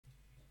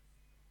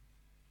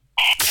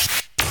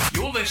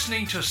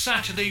listening to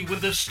Saturday with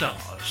the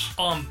Stars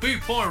on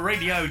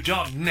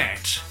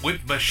bootboyradio.net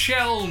with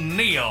Michelle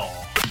Neal.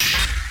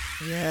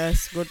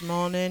 Yes, good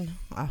morning,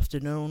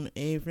 afternoon,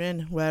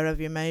 evening,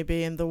 wherever you may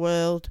be in the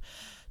world.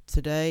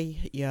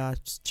 Today you're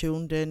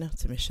tuned in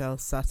to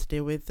Michelle's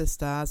Saturday with the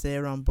Stars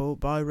here on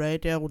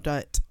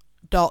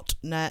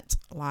bootboyradio.net,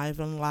 live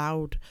and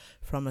loud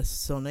from a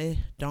sunny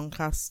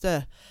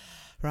Doncaster.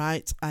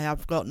 Right, I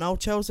have got no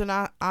chosen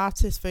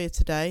artist for you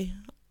today,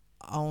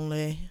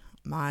 only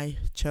my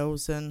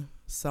chosen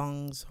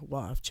songs,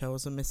 what I've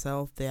chosen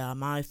myself. They are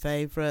my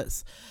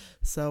favourites.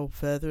 So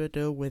further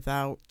ado,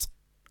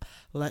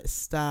 let's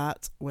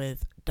start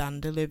with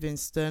Dandy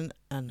Livingstone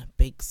and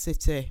Big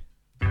City.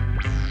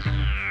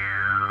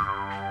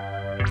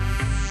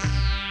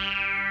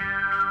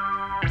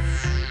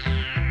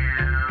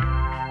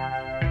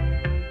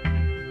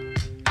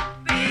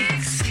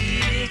 Big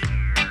city,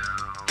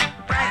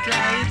 bright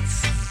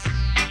lights,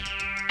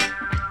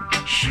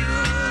 sure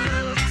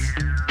looks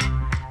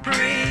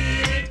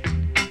pretty.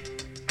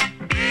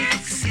 Big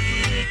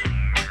city,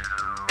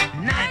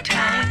 night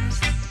times,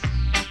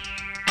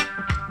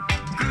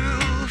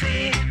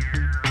 groovy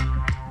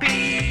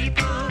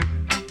people,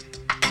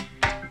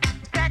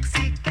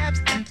 taxi cabs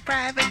and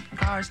private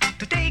cars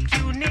to take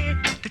you near,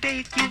 to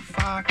take you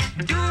far.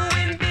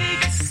 Doing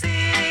big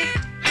city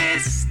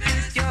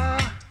business, your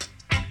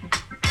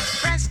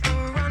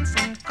restaurants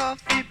and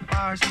coffee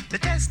bars, the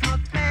Chestnut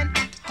Man,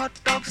 hot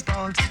dog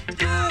stalls.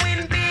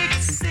 Doing big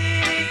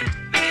city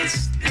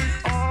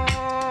business,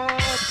 oh,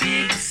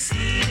 big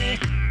city,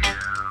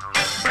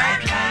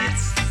 bright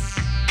lights,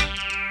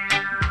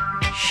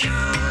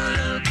 sure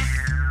looks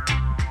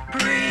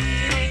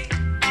pretty.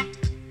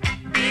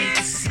 Big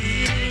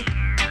city,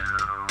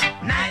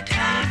 night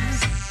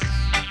times,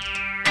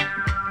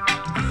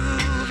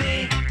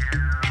 groovy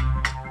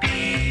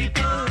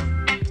people,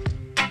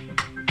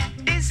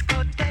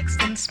 discotheques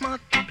and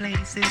smart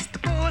places, the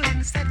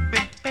bowling set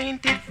with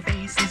painted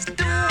faces.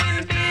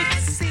 Doing big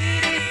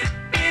city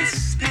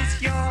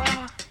business, you're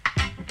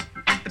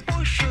the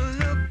pusher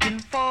looking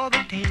for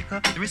the taker,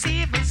 the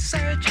receiver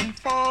searching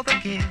for the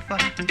giver.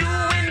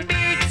 Doing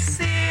big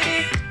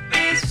city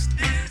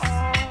business,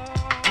 oh.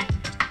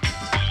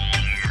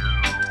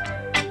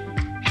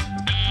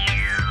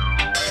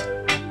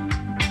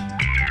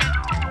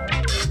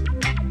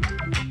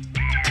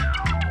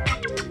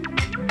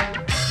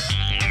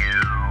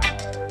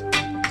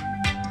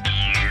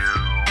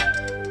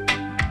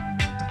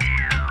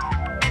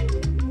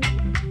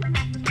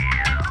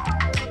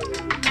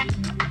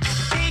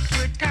 Take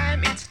your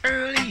time, it's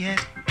early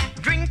yet.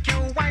 Drink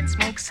your wine,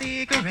 smoke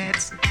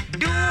cigarettes.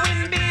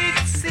 Doing big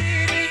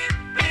city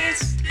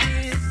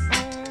business.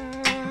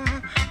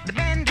 Oh, the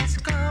band is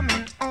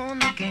coming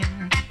on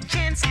again.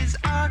 Chances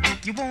are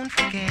you won't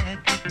forget.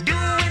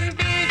 Doing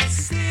big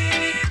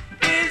city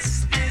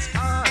business.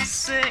 Oh,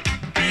 sick.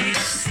 Big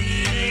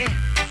city,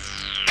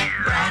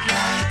 bright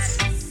lights,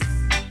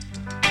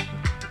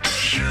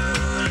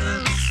 sure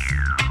looks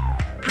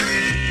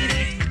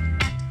pretty.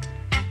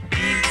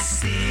 Big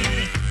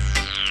city,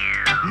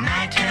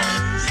 night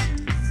times,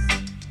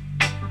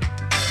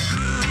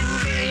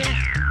 groovy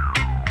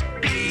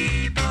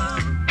people.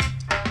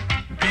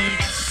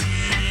 Big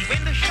city,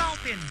 window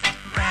shopping,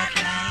 bright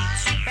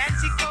lights,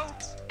 fancy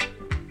coats,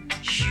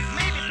 shoes,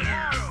 maybe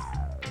tomorrow.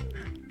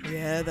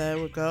 Yeah, there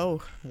we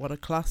go. What a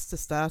class to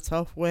start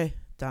off with.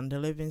 Dandy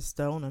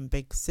Livingstone and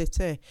Big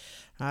City.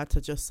 Right,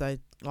 to say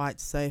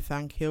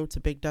thank you to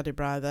Big Daddy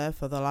Bry there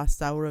for the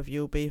last hour of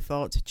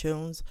UB40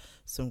 tunes.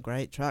 Some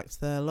great tracks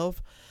there,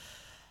 love.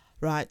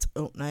 Right,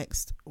 up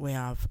next we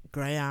have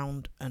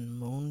Greyhound and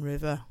Moon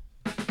River.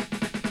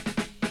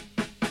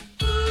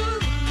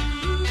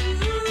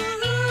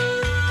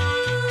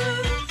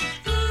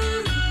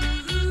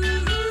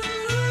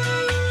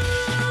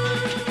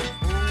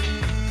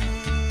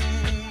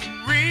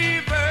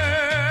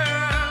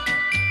 River,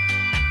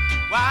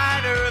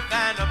 wider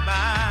than a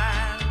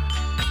mile.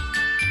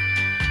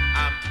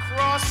 I'm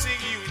crossing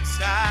you in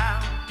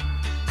style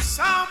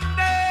someday.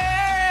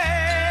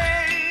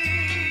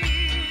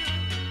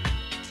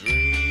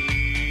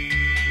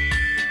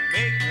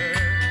 Dreammaker,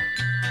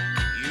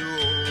 you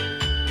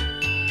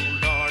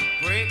old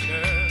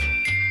heartbreaker,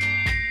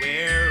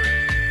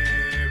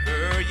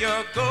 wherever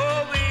you're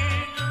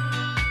going,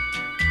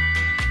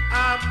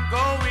 I'm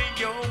going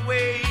your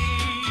way.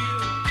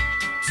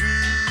 Two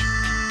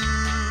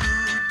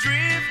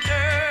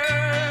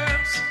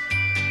drifters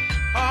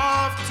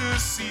off to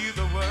see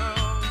the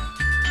world.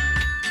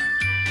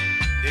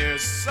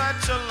 There's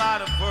such a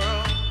lot of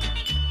world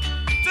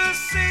to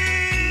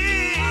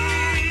see.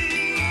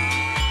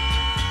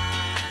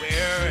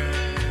 We're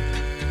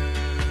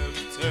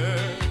after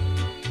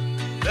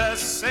the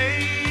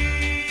same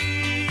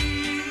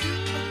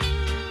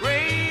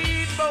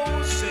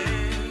rainbow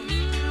sand,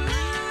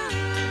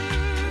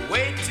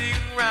 waiting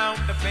round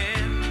the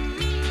bend.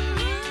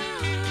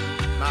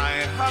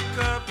 My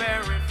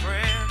huckleberry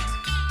friend,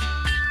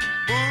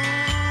 Moon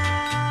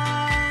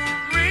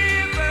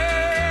River,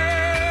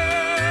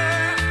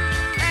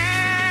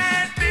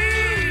 and me.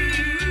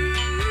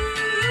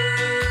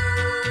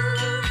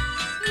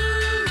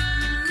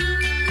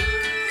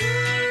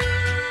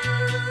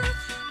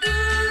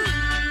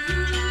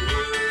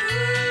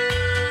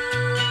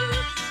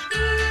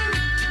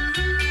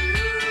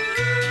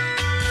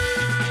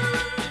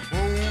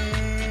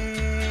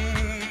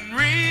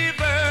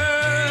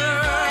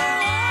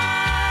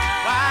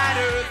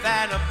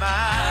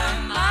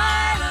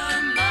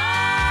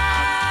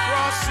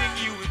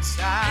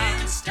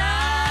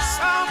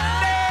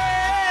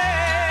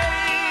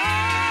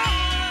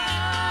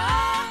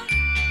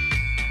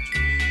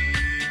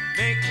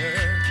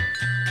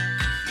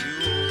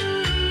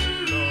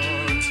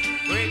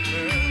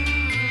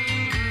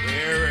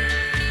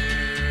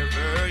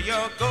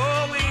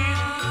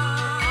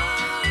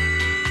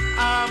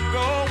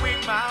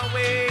 my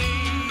way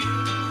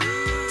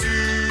to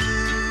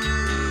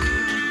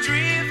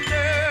drifters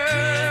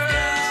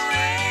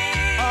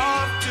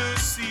off to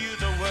see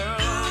the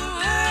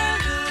world.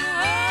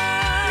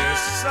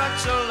 There's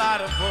such a lot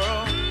of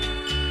world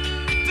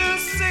to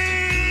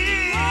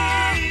see.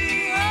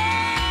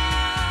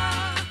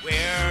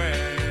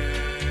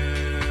 Whereafter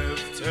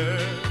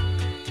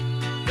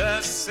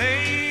the same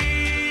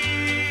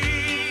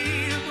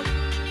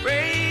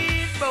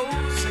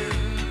rainbows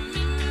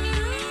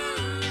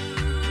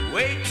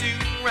waiting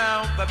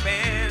round the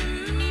bend.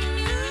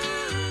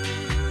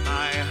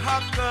 My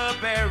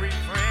huckleberry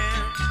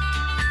friend,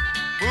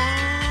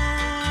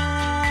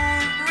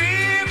 Moon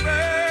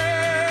River,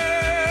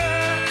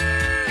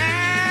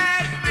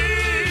 and me.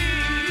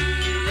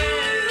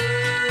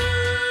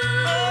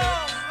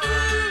 Oh,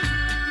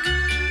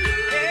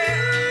 yeah.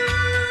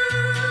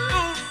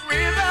 Moon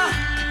River,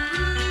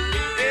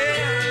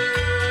 yeah.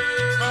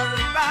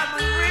 Talking about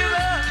the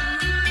river,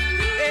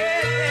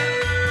 yeah.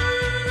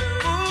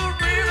 Moon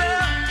River,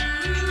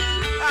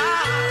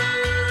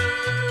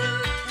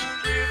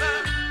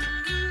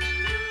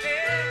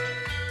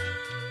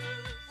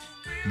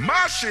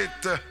 Mash it!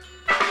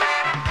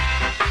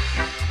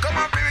 Come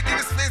on, baby, give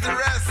this place the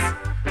rest.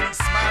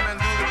 Smile and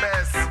do the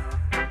best.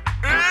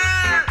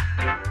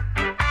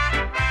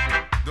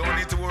 Don't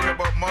need to worry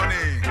about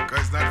money, cause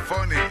it's not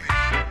funny.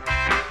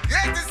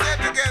 Get this head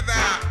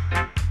together.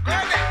 Go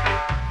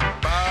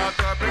ahead. Back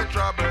up your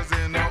troubles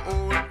in the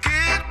old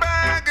kid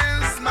bag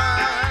and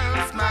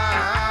smile,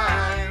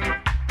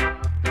 smile.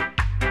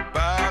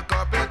 Back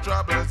up your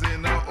troubles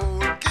in the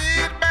old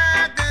kid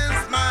bag and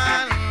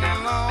smile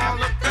all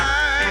the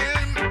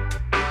time.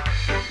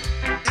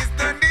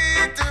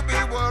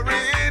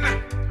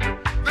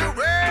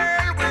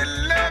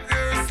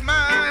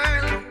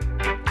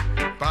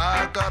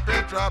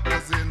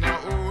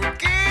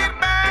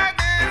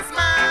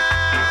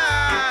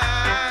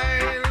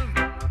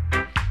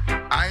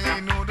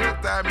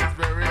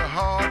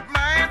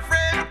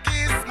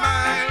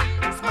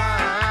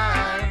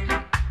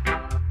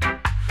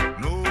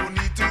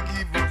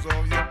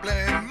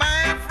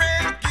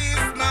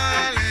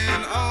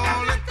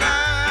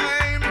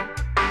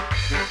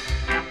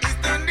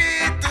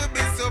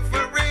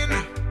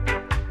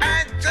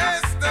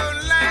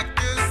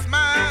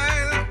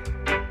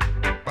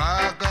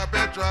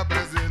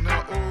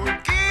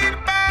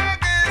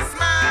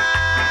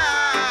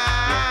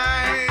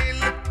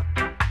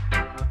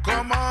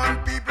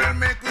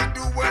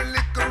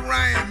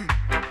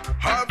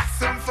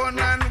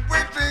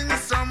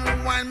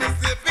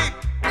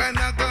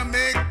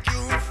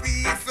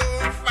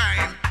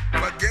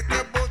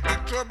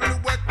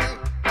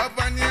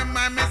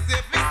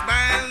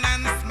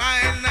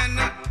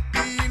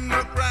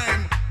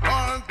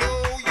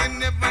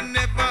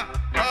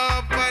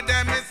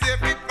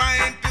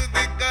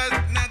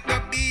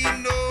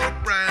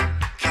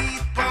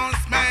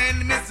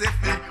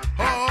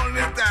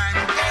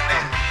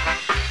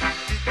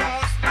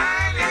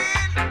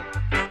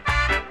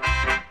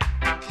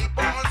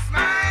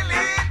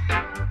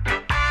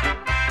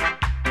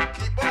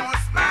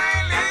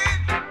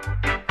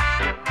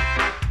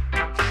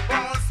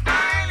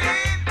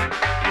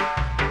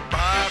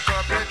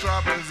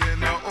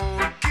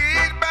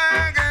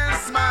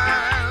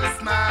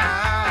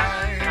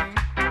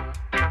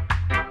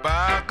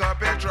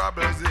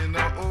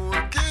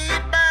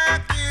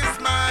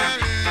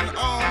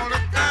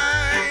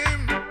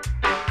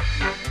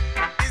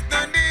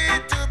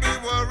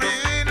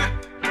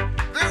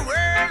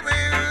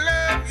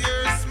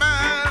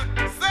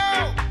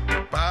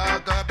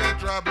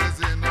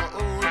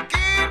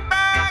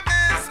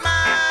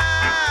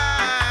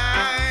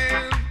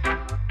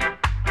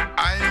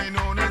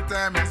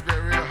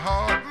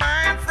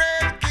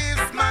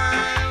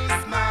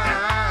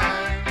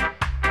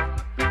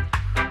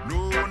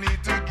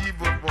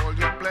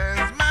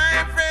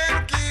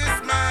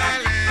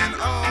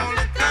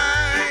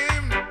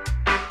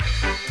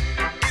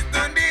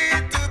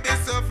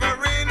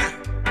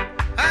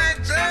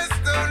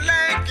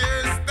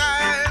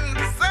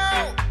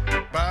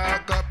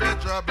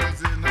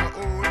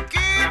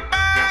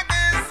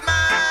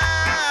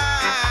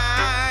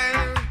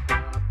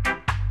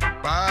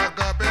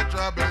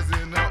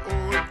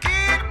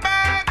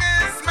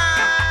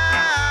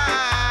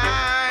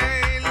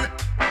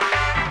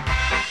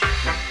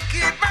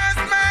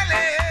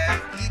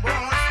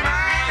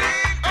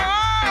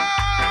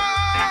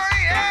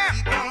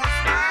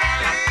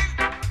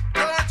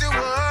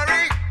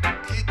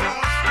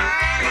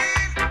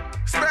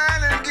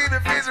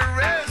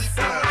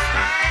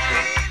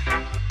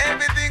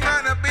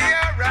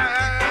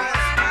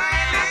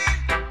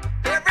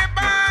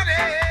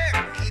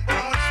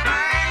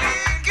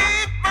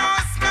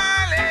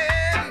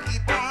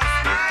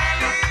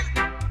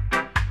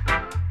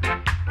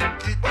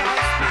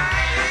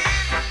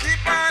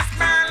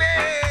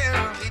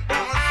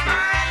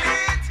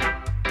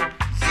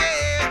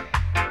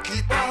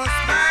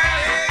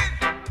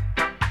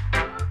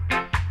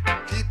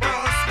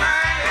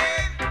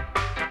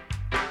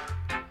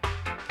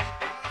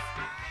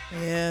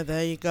 Yeah,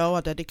 there you go.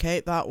 I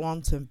dedicate that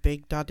one to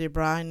Big Daddy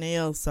Bry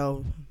Neil.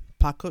 So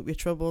pack up your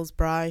troubles,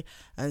 Bry,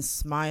 and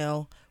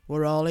smile.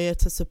 We're all here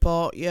to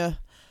support you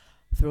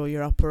through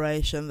your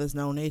operation. There's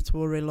no need to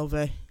worry,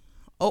 lovey.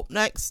 Up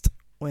next,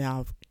 we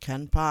have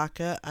Ken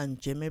Parker and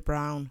Jimmy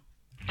Brown.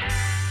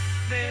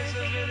 There's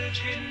a village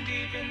hidden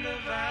deep in the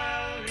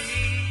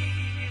valley,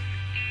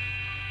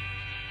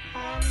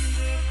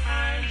 under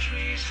pine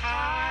trees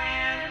high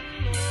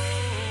and low,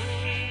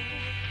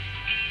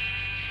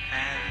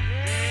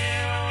 and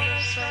there all of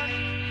a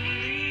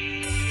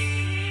suddenly,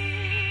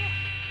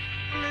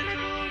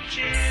 little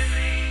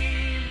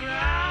Jimmy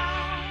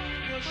Brown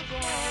was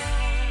born,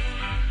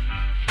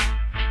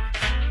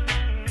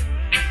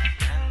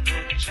 and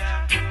the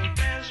chapel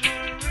bells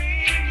were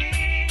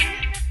ringing.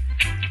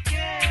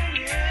 Yeah,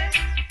 yeah,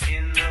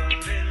 in the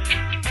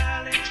little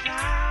valley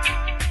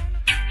town,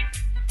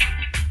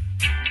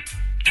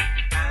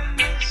 and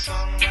the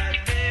song that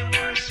they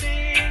were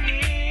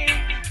singing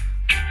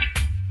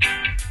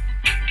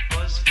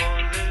was for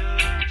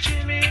little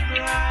Jimmy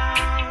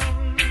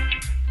Brown,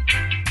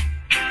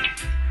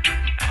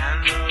 and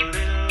the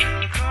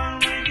little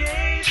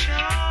congregation,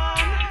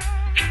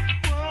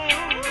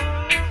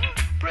 whoa,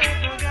 pray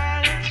for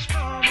guidance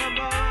from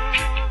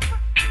above.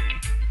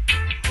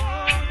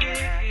 Oh,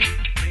 yeah,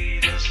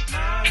 lead us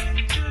not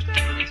into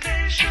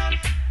temptation.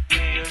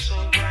 May your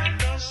soul find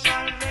the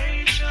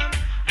salvation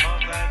of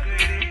thy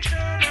great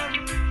eternal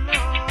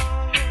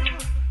love.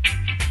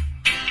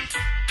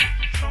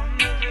 From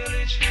the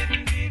village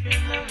hidden deep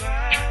in the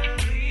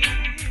valley,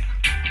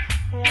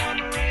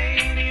 one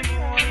rainy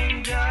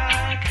morning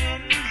dark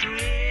and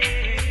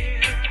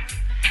drear,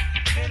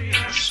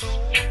 Teddy's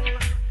soul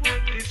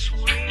worked its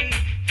way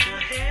to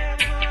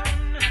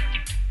heaven.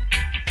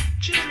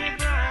 Jimmy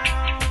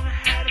Brown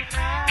had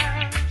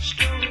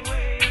passed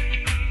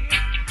away,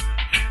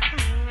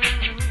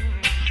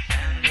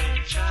 and the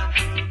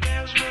chapel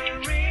bells were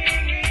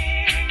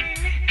ringing,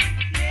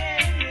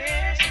 yeah,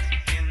 yes,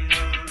 in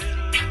the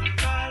little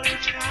valley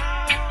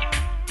town,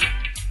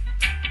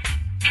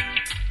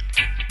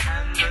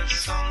 and the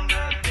song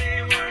that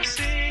they were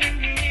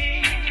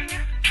singing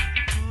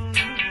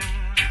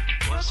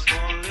was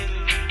for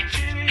little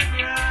Jimmy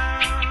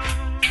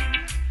Brown.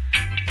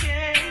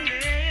 Yeah,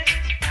 yeah,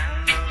 and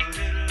the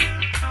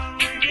little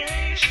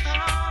congregation,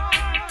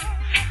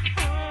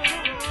 oh,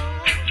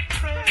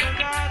 pray for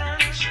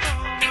guidance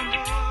from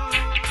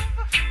above.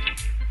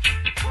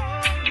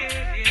 Oh,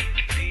 yeah,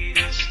 yeah, lead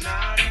us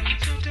not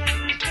into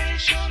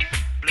temptation.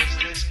 Bless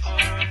this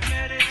our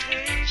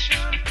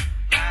meditation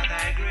by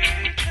thy great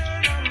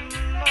eternal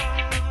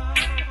love.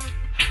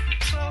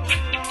 So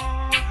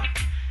long,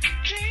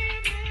 Jimmy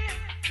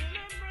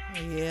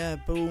Brown. Yeah,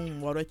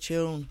 boom, what a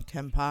tune.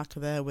 Ken Parker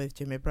there with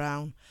Jimmy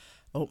Brown.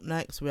 Up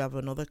next, we have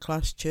another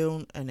Clash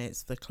tune, and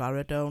it's the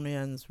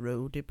Clarendonians,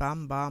 Rudy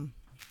Bam Bam.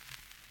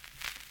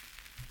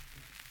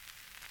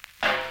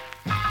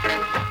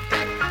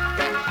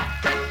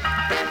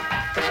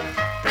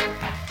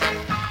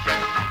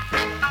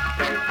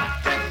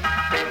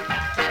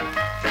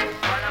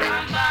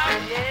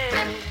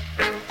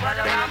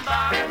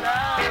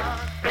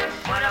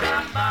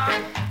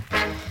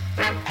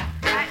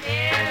 I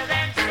hear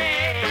them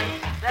say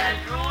that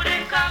Rudy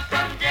come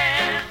from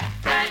jail.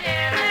 I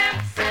hear them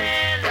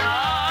say,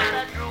 Lord,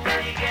 that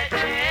Rudy get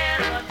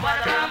jail. But what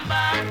a bam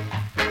bam.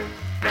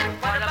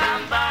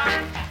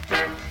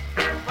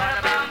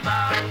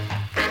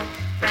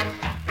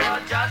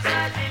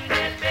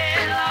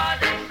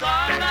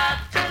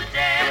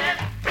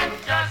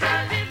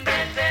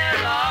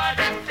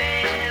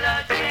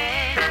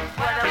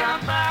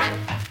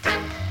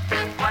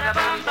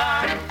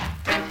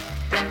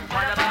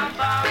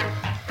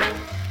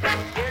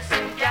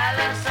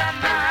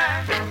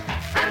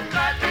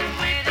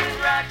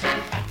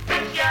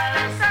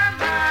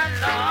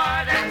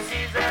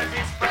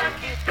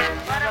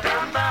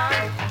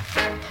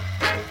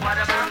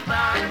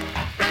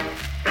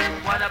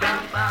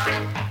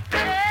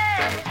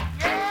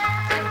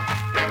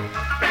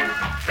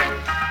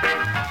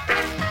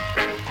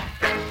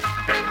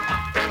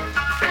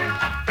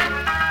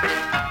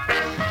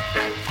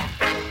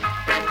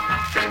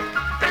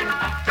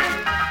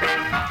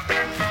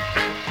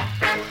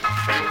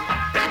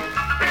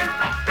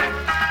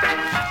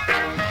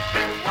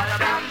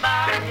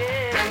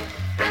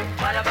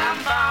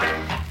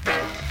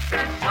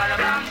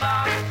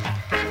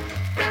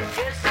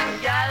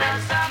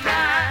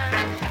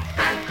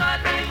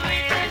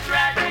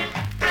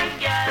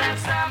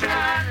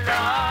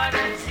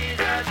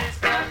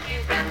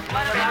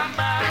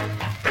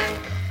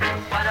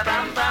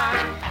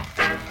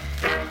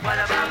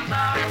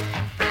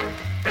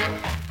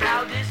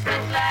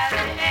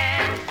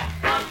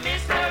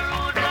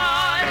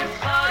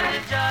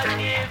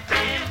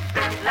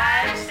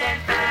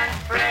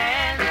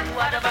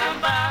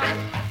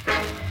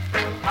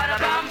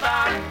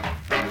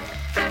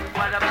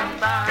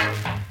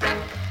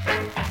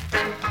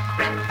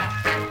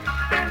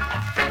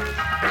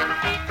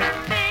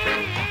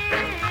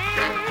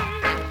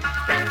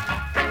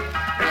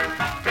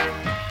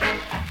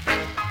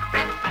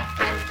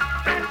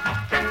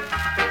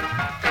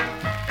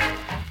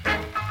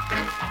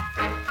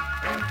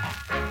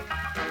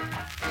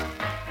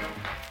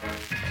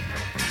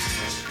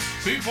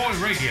 Boot Boy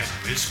Radio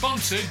is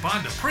sponsored by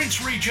the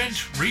Prince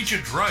Regent,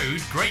 Regent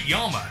Road, Great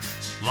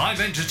Yarmouth. Live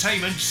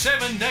entertainment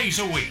 7 days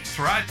a week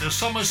throughout the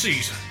summer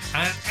season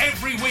and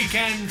every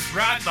weekend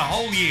throughout the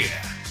whole year.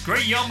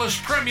 Great Yarmouth's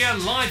premier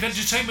live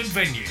entertainment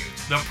venue,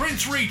 the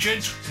Prince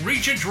Regent,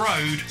 Regent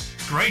Road,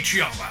 Great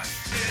Yarmouth.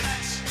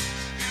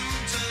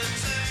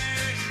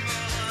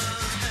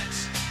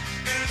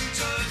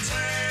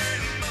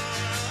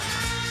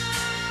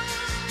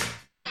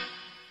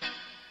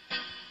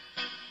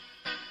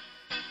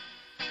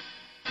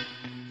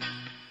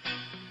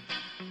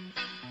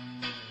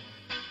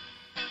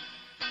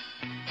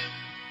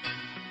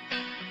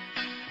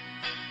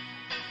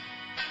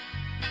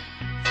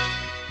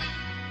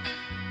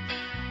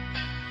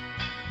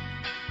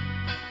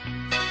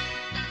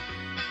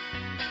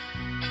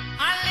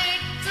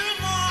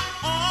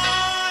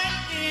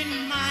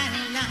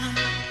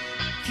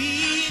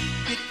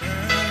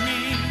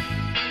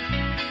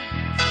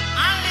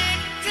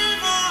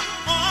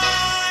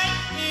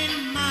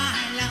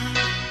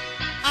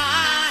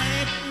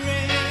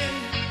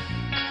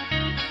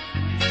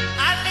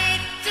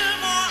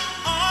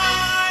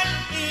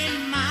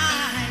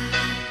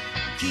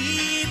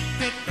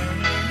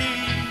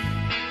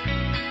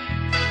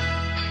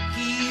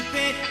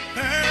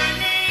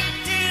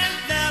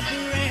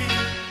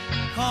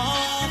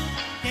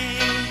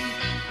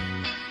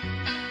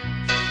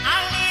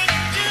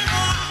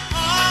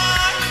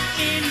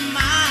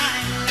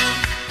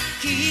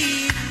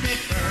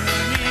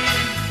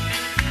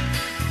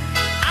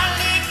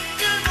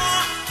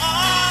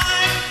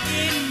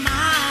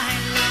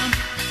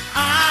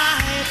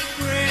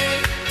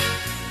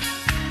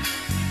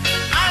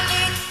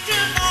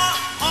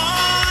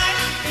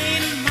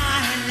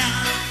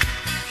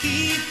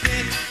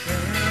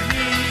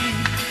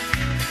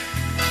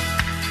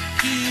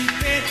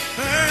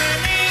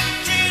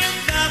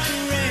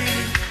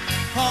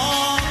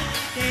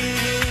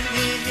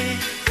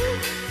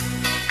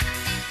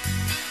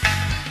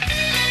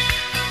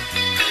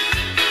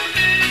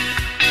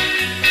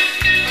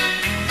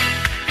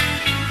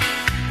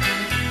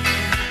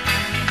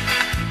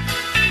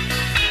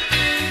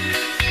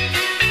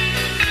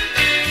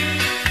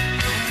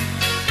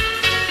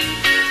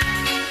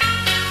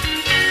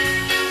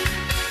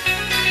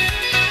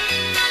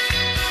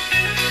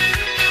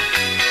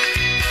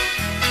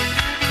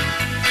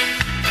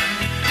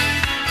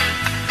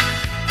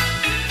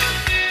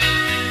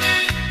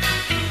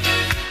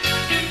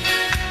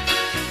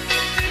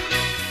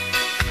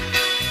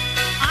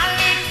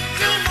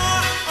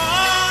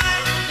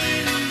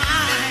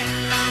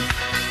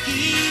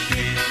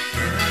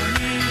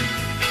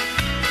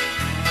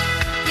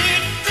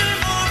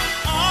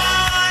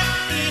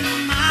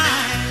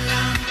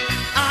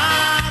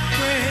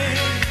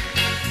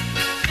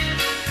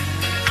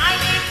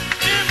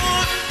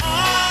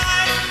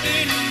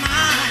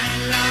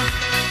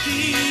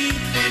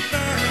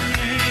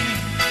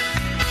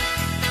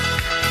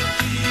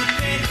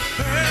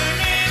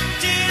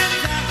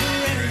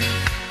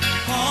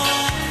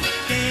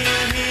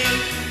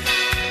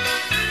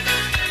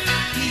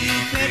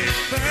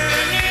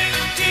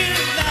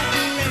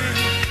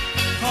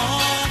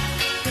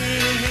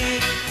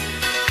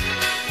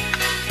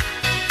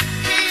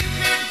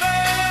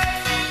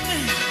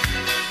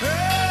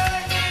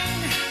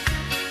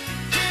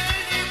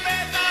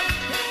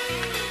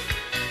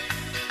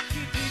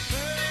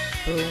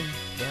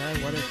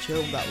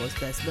 That was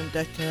Desmond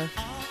Decker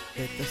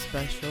with The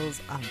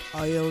Specials and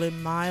Oil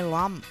in My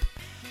Lamp.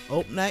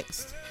 Up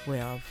next, we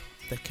have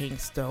the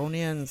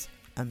Kingstonians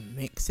and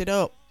Mix It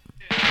Up.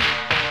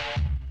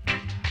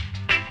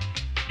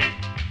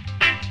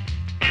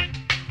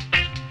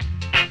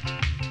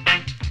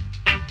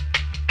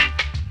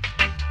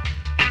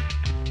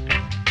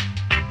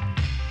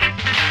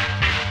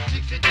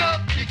 Mix it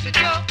up, mix it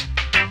up.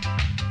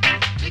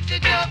 Mix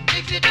it up,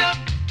 mix it up.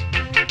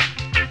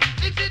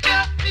 Mix it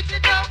up, mix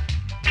it up.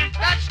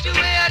 That's the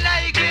way I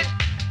like it.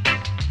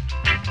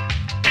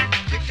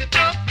 Fix it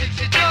up,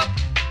 fix it up.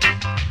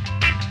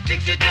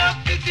 Fix it up,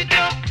 fix it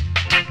up.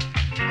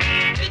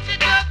 Fix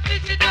it up,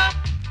 fix it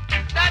up.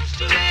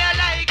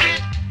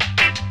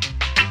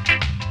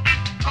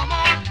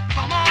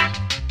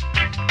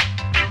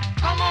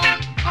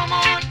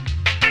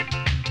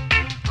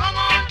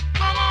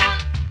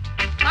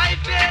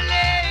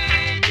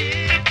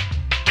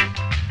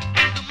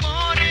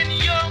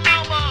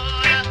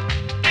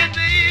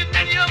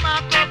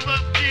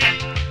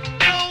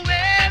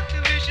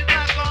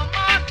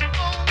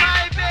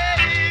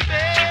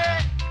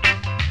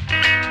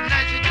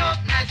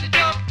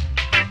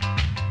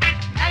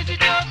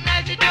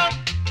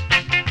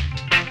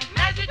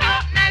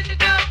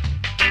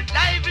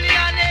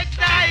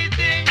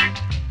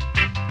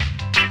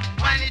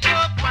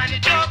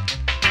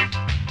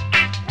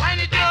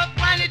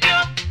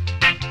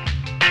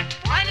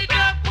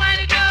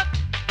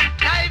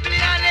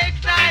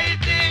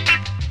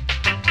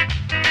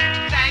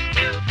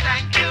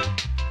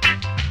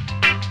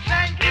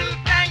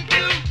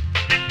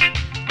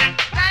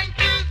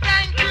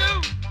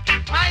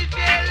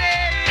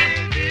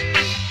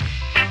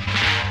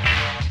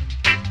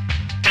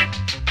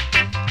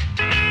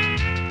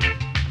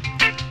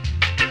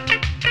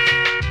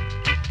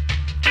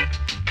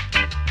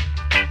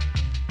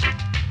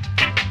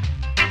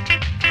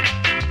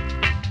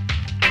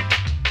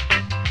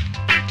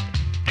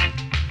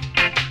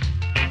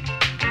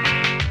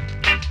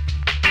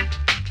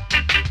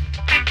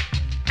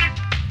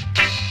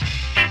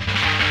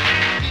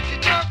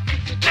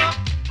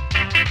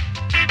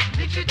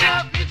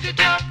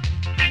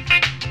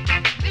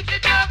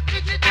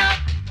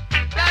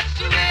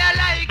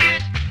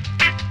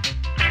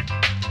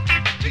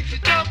 fix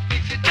it up,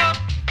 fix it up.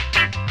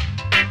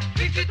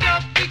 Fix it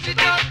up, fix it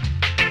up.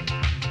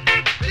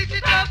 Fix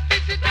it up,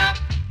 fix it up.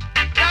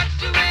 That's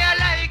the way I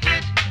like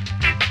it.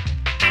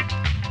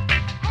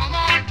 Come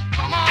on,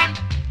 come on.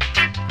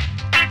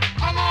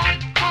 Come on,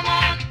 come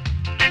on.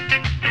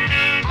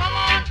 Come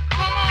on,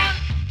 come on.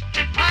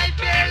 My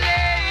fair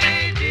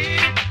lady.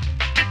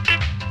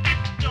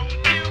 Don't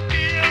you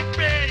be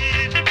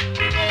afraid.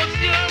 'Cause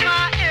you're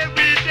my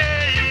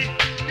everyday.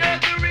 You're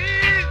the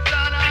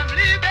reason I'm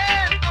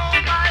living, oh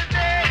my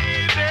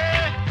baby.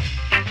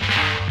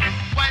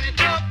 Wind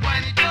it up,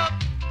 wind it up.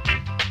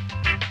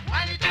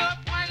 Wind it up,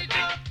 wind it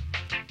up.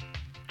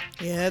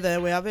 Yeah, there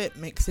we have it.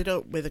 Mix it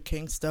up with the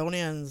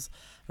Kingstonians.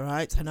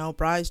 Right, I know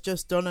Bry's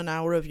just done an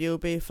hour of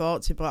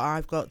UB40, but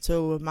I've got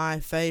two of my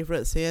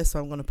favourites here, so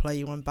I'm going to play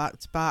you one back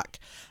to back.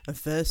 And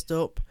first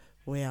up,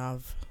 we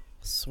have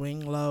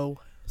Swing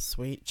Low,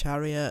 Sweet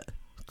Chariot.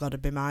 Gotta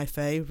be my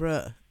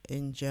favourite.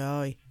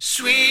 Enjoy.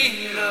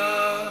 Sweet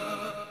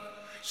love,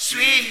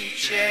 sweet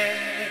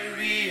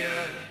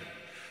chariot,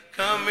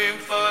 coming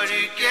for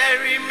to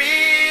carry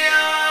me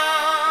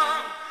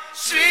on.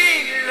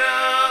 Sweet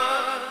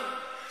love,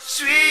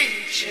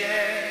 sweet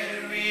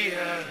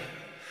chariot,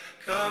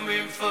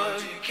 coming for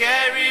to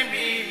carry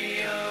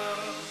me on.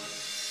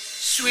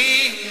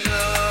 Sweet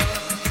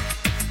love,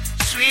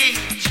 sweet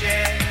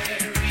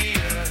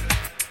chariot,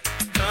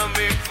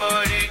 coming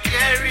for to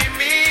carry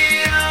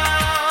me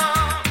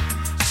on.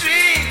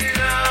 Sweet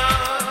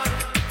love,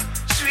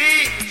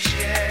 sweet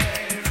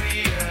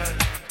chariot,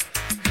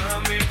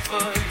 coming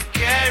for to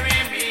carry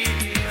me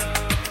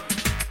on.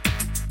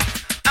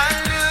 I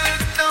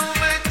looked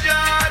over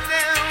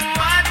Jordan,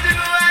 what do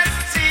I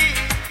see?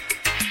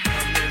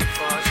 Coming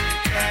for to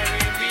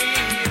carry me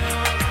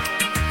on.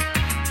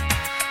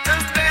 The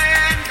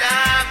band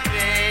of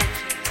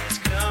angels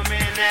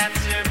coming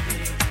after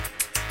me,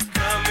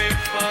 coming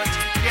for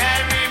to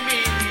carry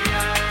me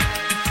on.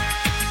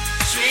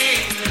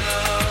 Sweet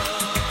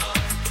love,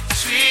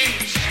 sweet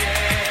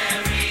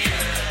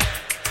chariot,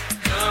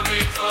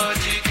 coming for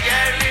to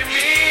carry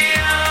me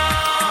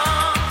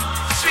on.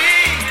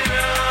 Sweet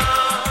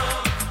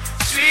love,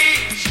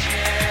 sweet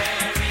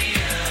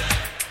chariot,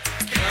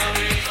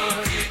 coming for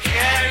to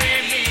carry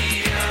me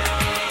on.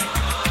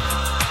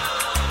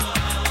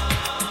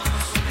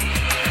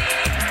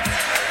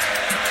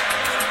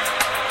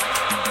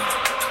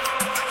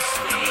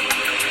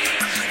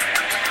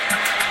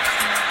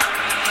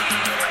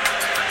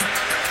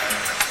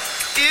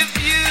 If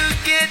you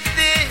get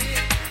there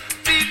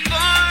before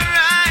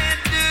I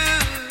do,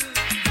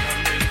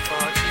 coming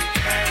for to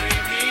carry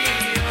me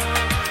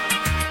on.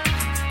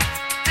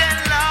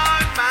 Tell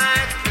all my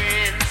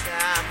friends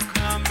I'm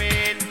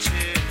coming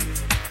too,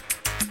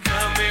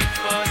 coming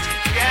for to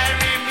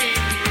carry me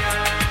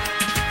on.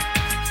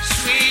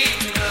 Sweet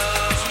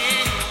love,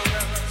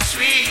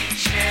 sweet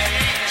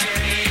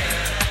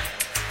chariot,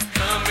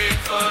 coming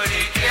for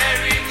to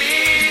carry me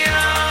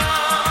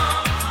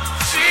on.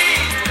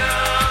 Sweet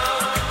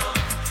love,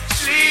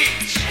 sweet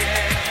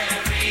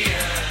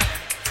chariot,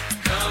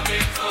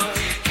 coming for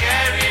to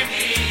carry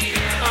me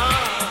on.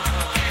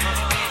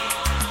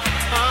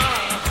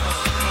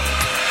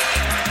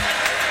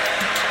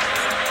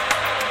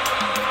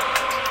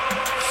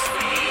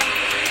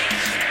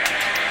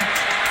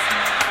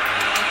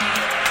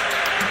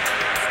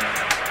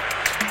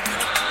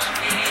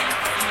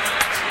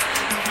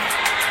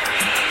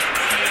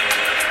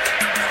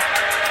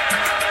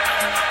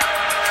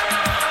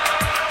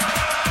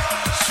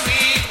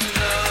 Sweet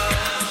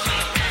love,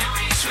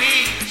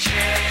 sweet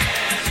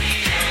chariot,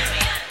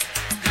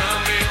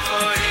 coming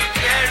for to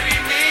carry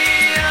me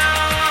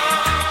on.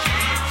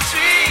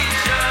 Sweet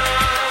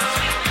love,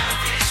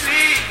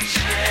 sweet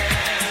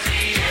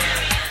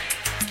chariot,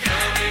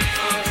 coming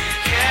for to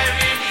carry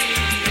me on.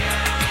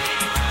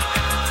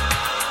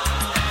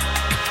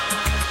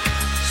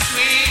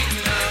 Sweet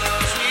love,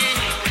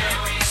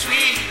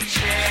 sweet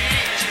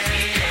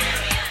chariot,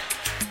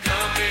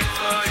 coming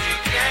for to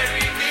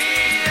carry me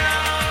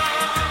on.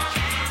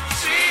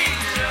 Sweet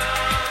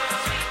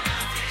love,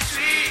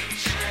 sweet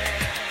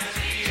chariot,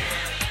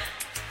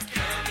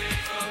 coming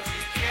for to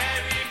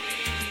carry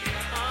me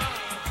on.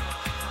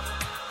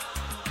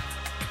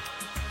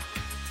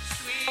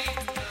 Sweet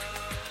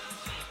love,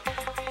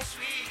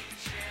 sweet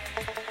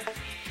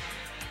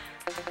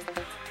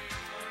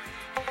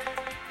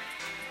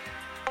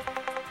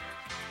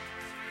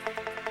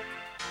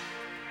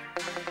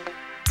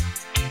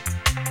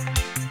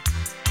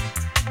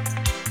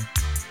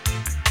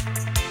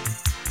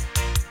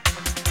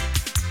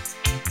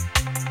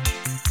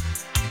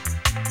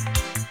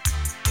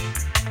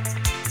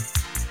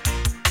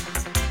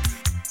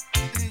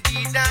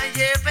Did I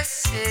ever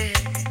say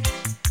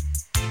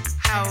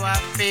how I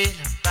feel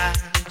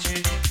about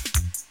you?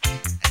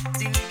 I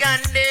think I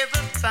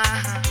never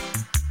found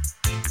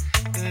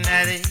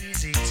that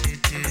easy to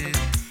do.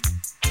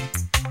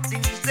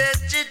 Things that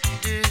you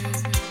do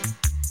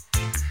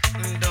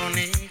don't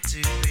need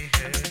to be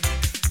heard.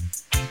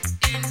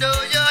 You know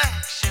your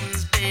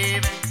actions,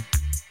 baby,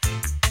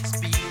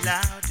 speak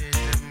louder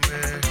than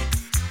words.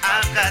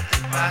 I've got the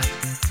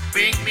pot,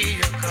 bring me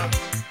a cup.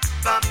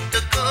 Pop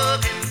the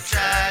cork and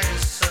try your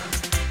son.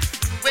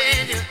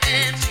 When you're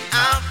empty,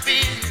 I'll fill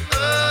you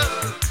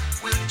up.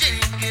 We'll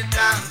drink it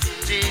down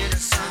till the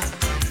sun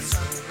comes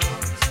up.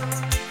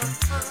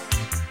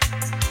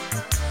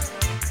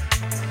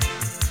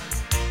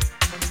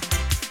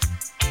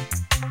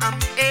 I'm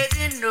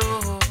heading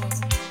home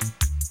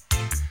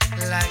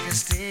like a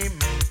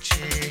steaming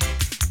chair.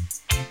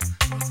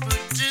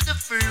 Put to the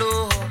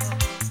floor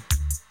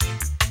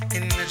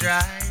in the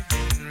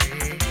driving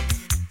rain.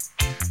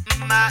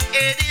 My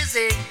head is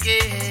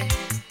aching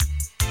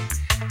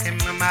and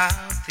my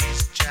mouth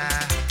is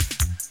dry.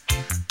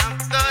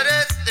 I've got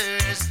a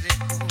thirsty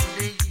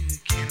only you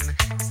can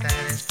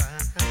satisfy.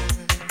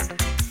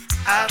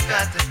 I've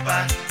got the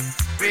pot,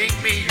 bring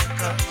me a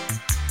cup.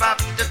 Pop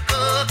the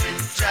cup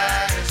and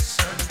try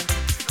some.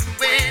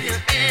 When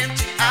you're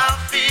empty, I'll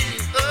fill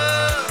you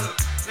up.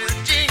 We'll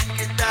drink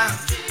it down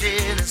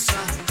till the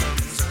sun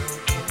comes up.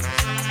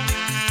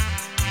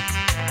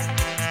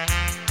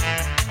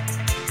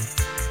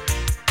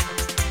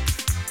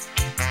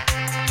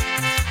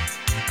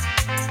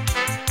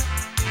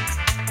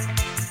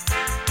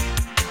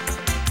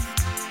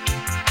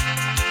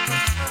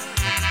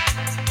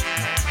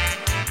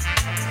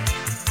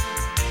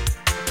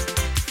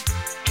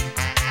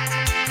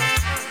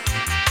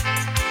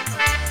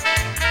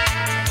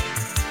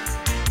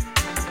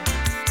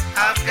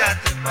 I've got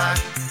the pot,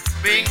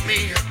 bring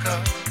me a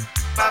cup.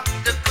 Pop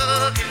the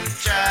cork and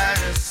try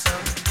the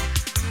sun.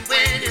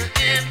 When you're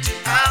empty,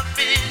 I'll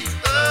fill you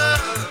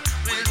up.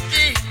 We'll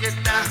drink it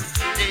down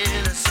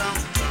till the sun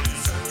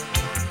comes up.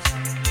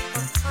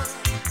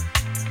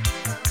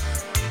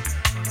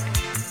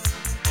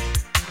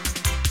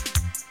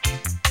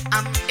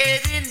 I'm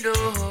heading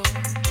home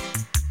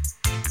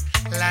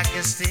like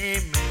a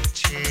steaming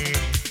chair.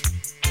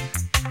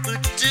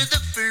 Put to the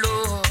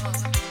floor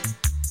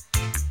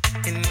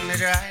in the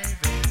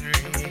driving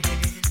rain.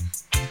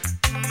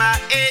 My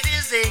head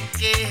is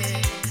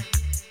aching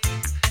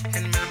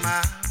and my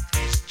mouth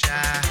is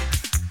dry.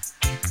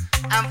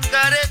 I've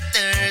got a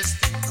thirst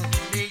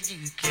only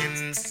you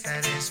can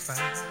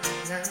satisfy.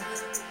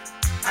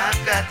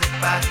 I've got the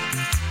pot,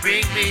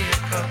 bring me a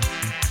cup.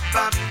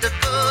 Pop the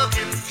cork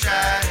and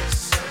try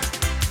some.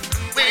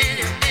 When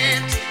you're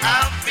empty,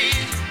 I'll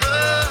fill you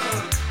up.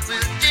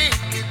 We'll drink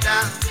it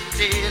down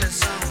till the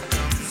sun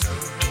comes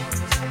up.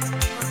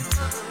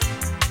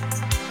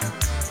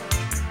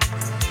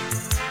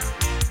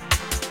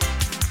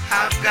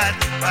 I've got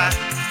the pot,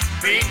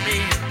 bring me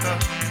a cup.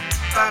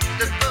 Pop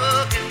the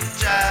cork and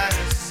try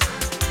some.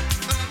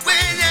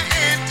 When you're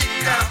empty,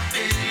 I'll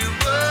fill you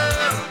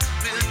up.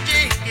 We'll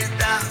drink it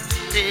down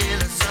till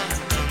the sun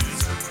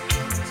comes up.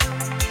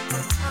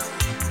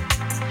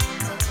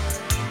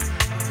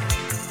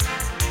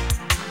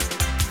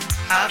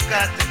 I've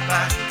got the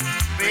pot,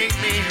 bring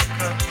me a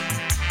cup.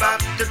 Pop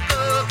the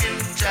cork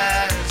and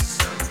try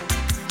some.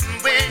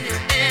 When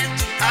you're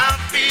empty, I'll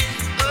fill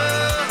you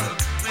up.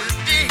 We'll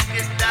drink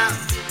it down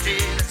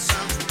till the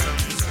sun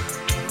comes up.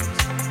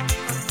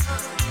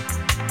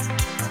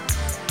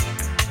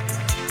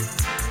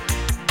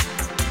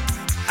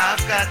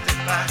 I've got the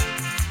pot,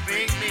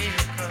 bring me a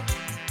cup.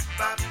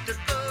 Pop the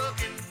cork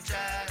and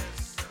try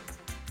some.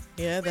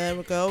 Yeah, there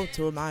we go.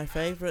 Two of my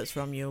favourites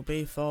from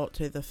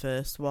UB40. The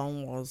first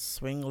one was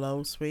Swing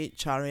Low, Sweet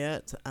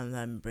Chariot, and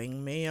then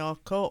Bring Me Your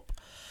Cup.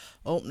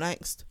 Up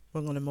next,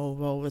 we're going to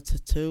move over to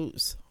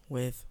Toots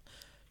with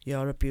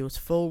You're a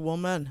Beautiful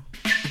Woman.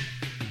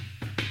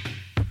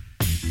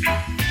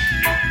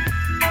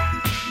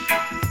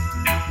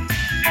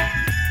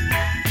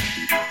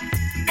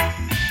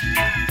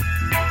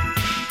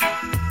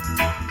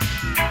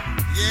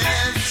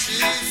 Yes,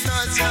 she's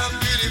such a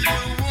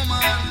beautiful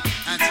woman,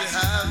 and she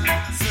has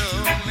so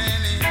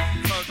many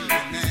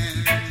ugly men.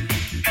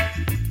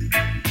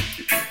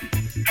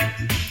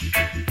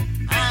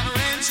 And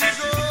when she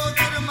goes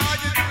to the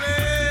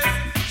marketplace,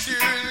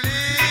 she'll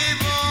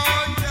leave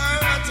all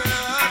character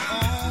at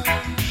home.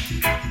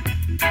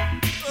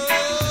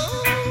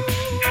 Oh,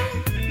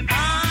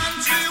 and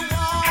she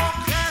walk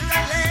like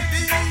a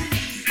lady,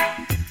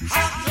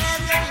 act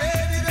like a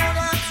lady, don't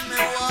ask me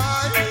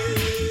why.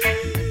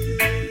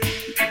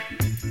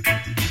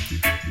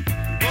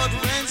 But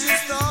when she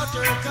start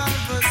her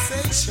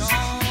conversation,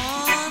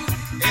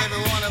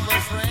 every one of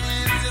her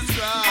friends is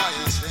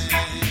crying.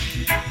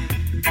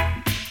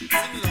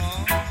 Sing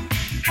along.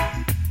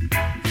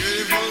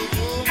 Beautiful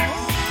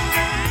woman,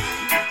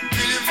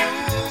 beautiful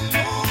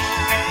woman,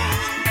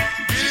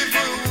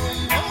 beautiful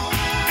woman,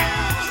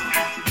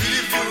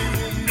 beautiful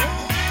woman,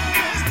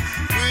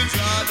 we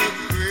drive her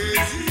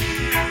crazy.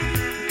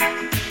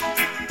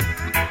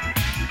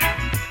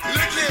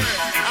 Look here,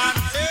 and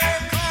here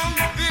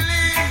comes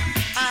Billy,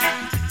 and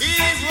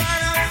he's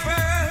one of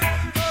her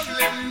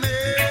ugly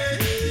men.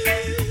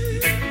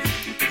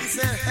 He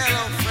said,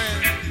 hello,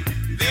 friend.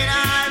 Then I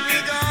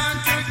began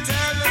to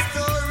tell a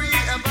story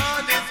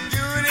about this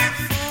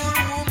beautiful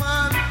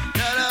woman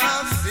that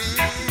I've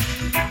seen.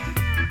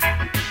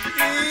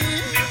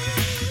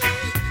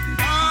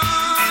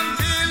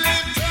 Until he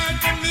turned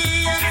to me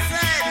and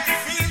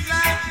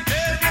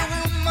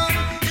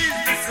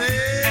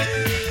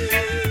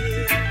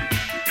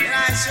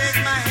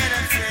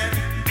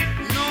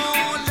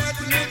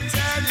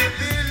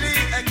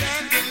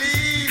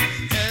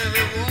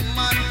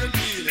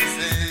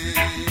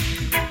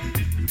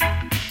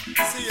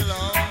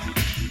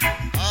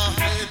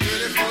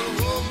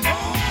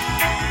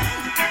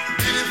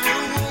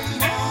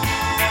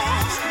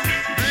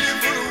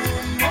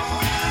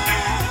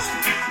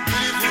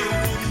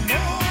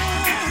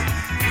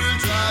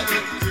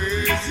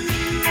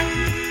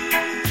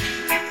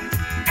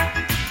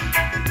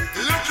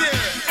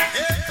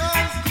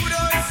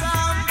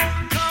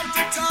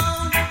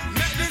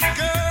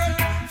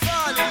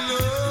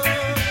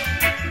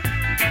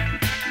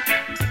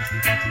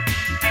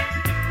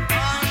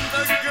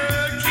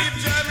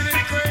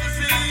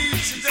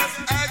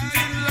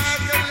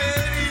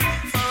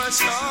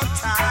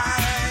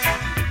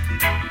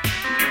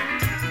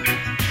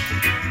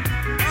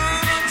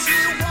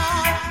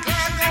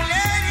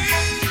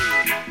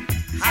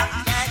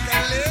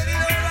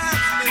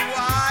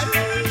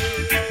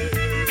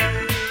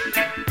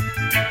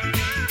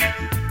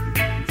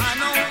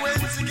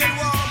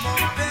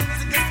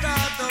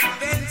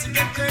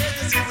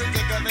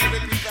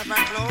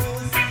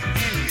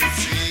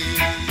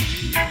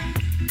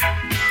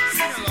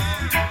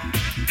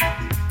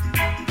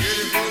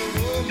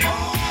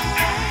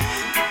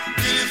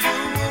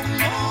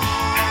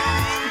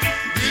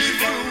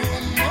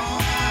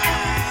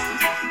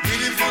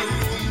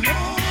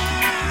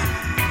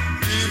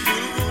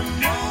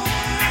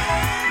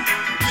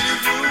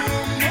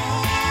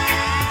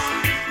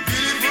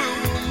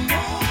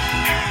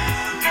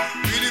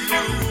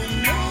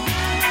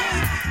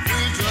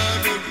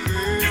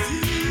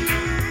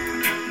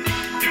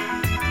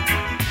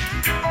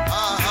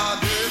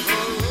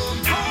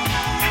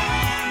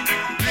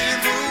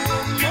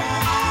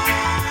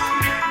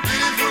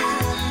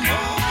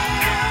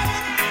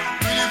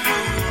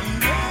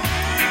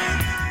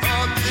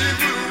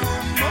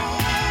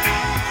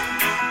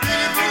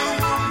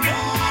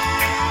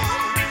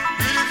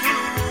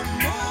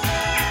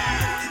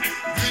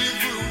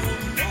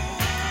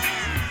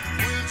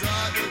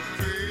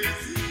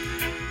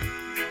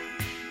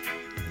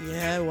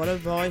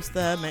voice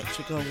there makes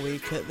you go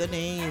weak at the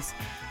knees.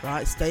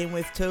 Right, staying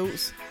with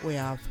Toots, we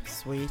have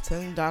Sweet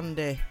and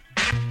Dandy.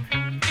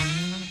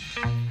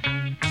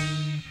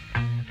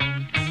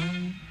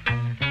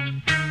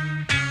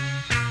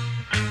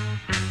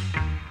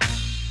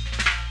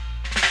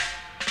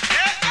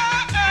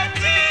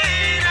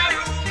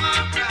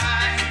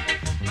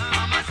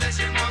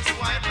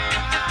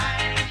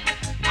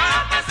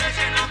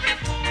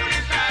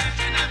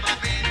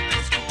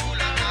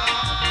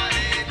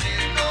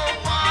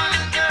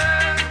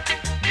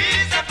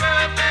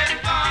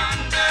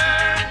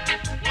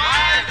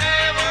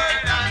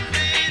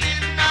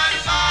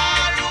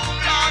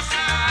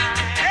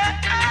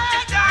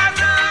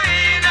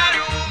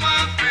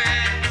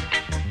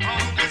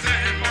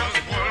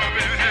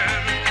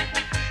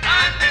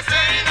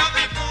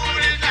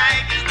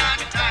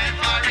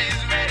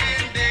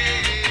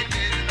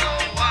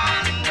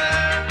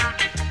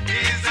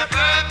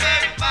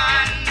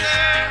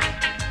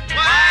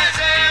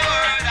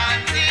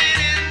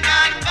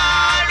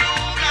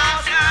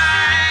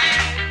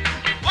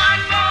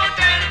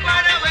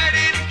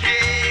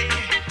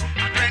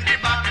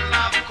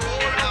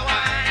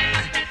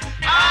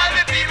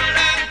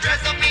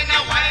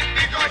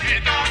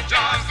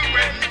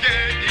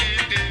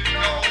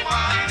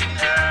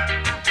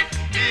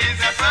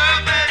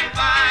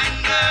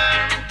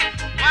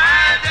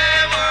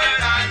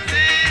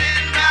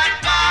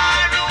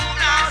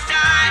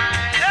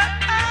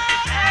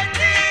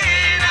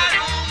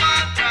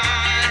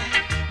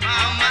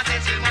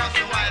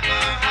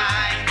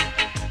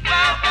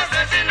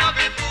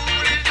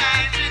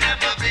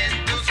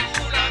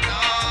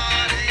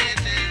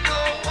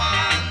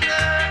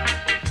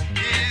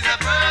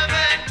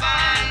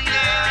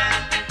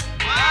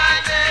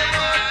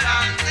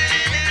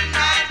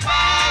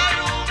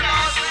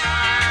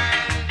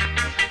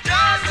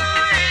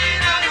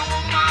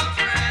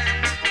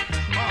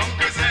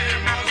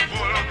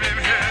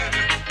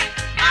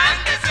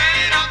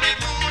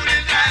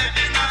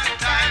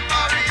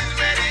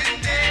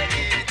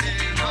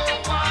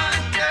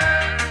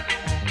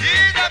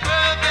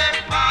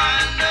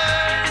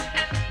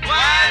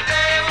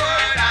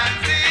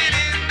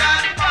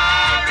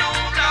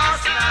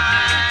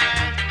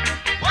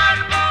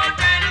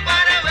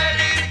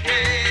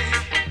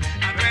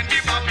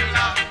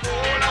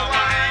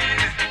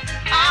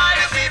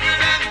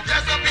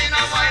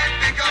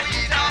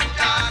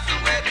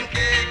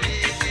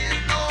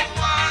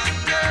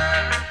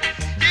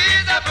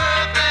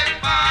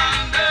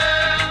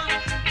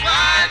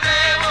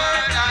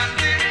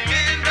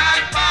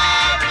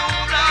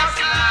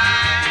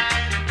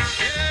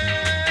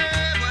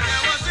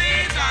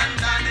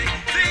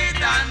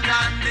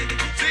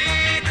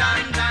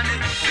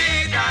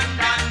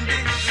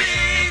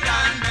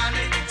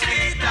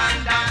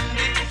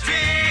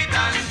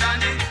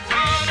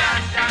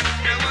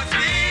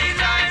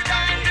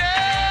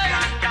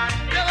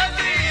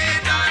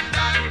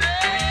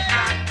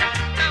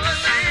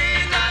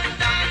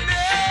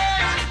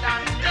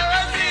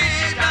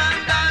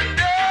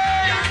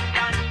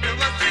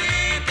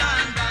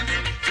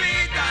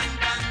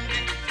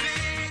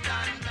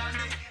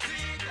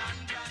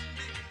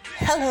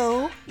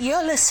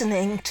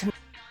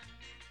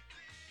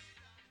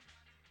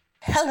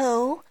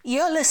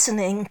 You're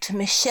listening to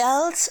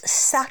Michelle's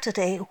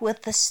Saturday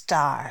with the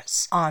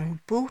Stars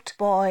on Boot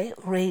Boy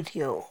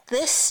Radio.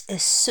 This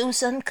is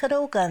Susan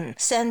Cadogan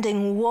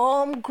sending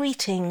warm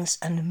greetings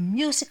and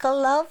musical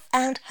love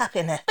and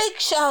happiness. Big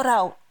shout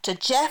out to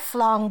Jeff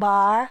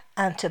Longbar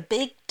and to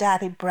Big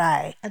Daddy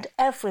Bry and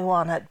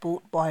everyone at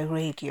Boot Boy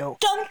Radio.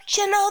 Don't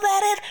you know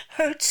that it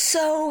hurts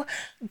so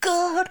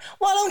good?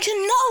 Why don't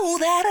you know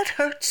that it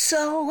hurts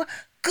so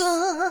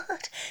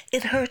good?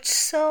 It hurts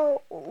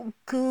so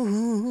good.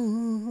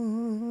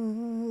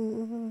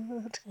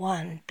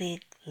 One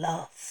big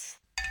love.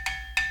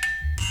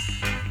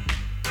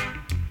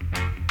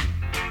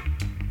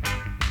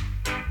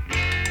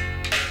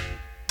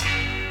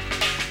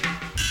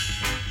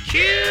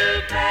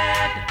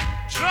 Cupid,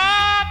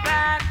 draw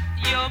back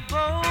your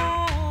bow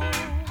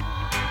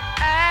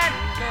and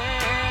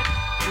let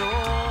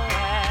your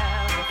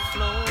arrow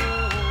flow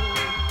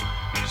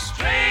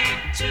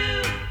straight to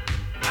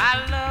my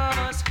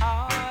lover's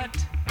heart.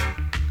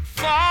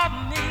 For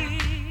me,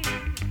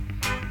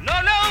 no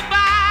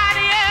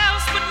nobody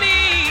else but me.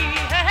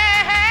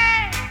 Hey,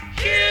 hey,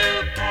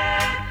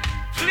 Cupid,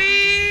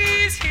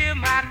 please hear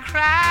my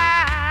cry.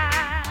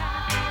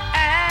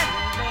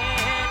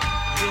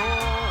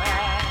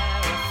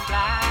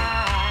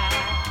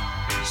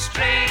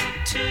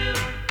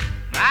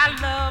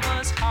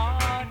 Lover's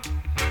heart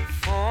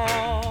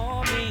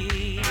for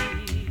me.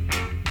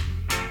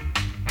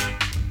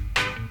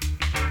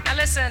 Now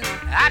listen,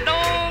 I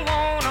don't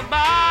wanna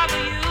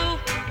bother you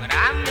when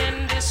I'm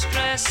in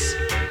distress.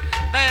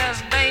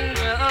 There's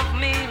danger of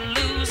me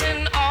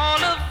losing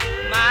all of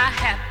my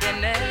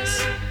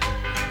happiness.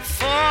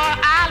 For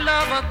I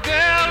love a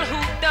girl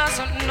who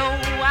doesn't know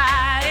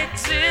I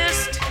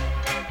exist.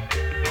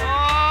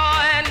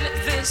 Oh, and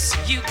this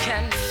you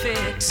can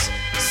fix.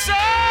 So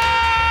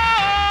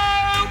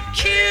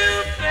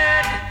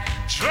Cupid,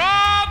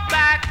 draw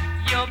back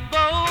your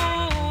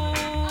bow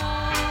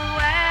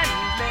and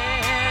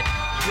let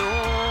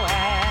your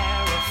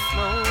arrow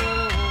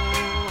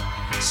flow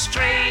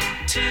straight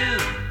to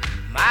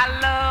my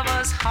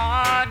lover's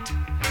heart.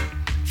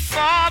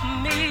 For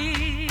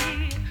me,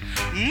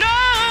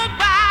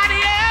 nobody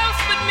else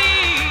but me.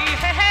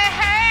 Hey, hey,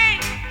 hey,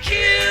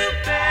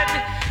 Cupid,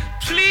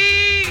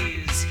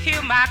 please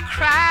hear my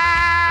cry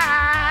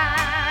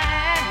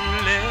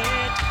and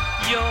let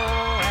your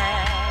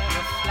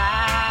arrow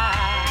fly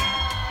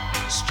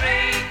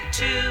straight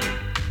to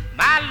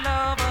my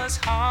lover's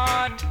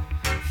heart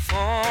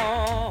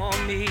for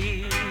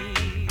me.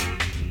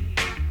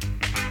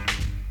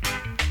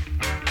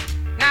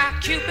 Now,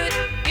 Cupid,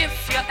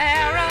 if your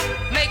arrow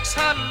makes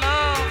her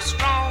love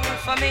strong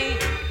for me,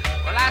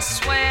 well, I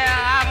swear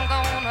I'm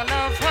gonna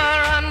love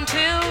her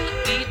until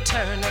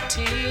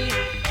eternity.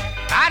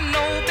 I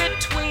know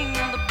between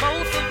the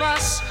both of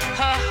us,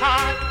 her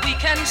heart we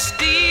can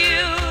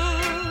steal.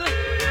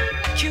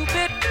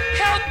 Cupid,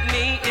 help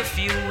me if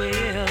you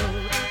will.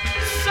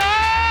 So,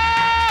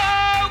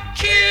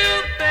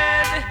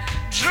 Cupid,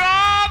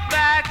 draw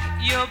back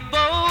your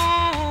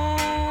bow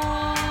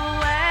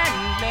and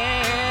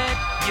let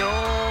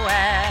your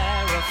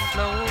arrow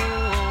flow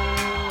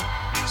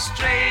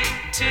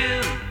straight to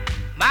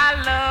my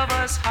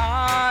lover's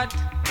heart.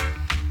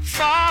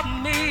 For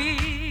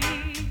me,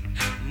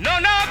 no,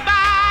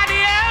 nobody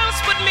else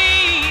but me.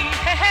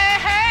 Hey, hey,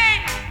 hey,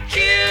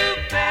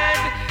 Cupid,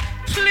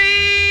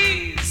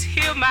 please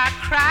hear my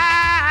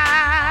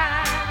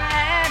cry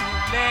and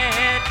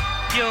let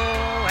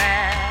your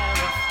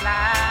arrow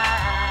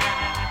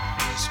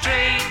fly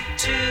straight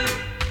to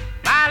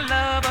my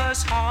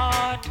lover's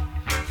heart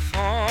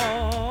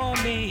for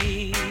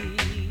me.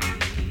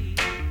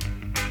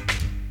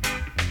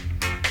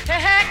 Hey,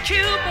 hey,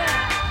 Cupid,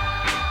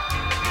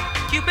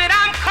 Cupid,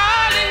 I'm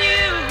calling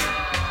you.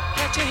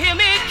 Can't you hear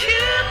me,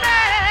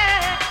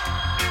 Cupid?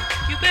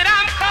 Cupid,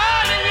 I'm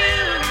calling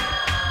you.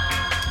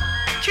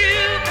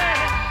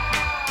 Cupid,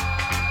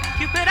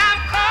 Cupid,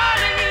 I'm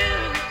calling you.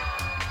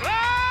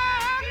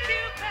 Oh,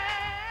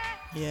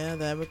 Cupid. Yeah,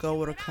 there we go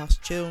with a class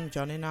tune,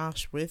 Johnny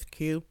Nash with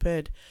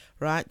Cupid.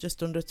 Right,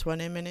 just under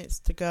 20 minutes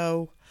to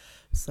go.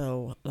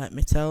 So let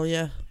me tell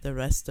you the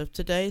rest of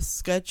today's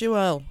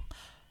schedule.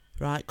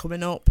 Right,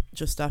 coming up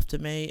just after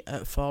me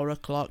at 4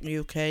 o'clock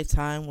UK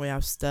time, we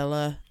have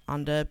Stella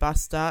and her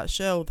Bastard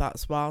Show.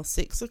 That's while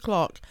 6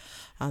 o'clock.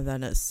 And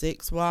then at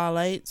 6 while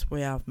 8,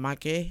 we have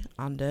Maggie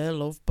and her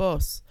Love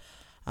Bus.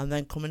 And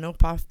then coming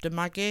up after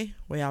Maggie,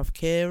 we have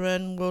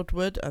Kieran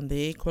Woodward and the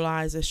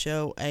Equalizer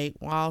Show 8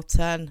 while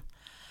 10.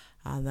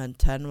 And then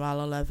 10 while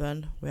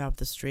 11, we have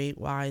the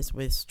Streetwise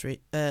with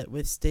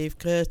Steve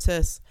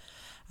Curtis.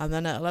 And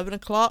then at 11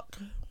 o'clock,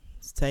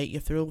 to take you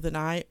through the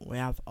night, we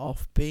have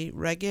Offbeat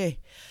Reggae.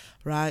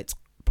 Right,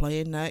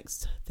 playing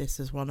next. This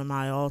is one of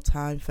my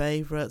all-time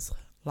favourites.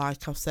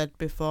 Like I've said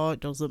before,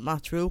 it doesn't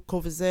matter who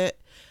covers it.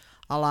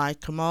 I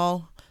like them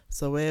all.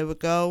 So here we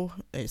go.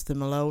 It's the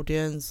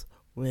Melodians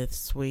with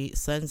Sweet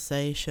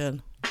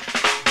Sensation.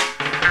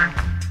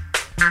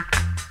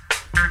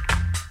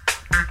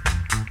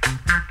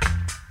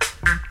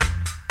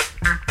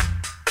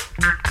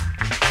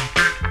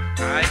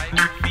 I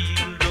can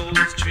feel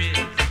those trees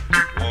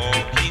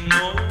walking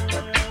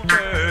over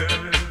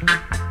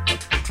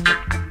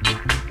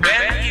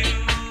when you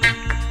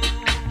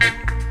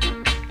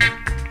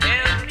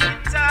held me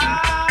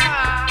tight.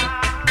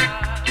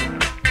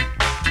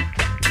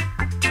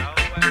 Now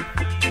I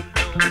feel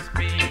those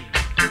pains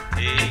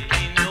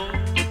taking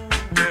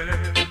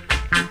over.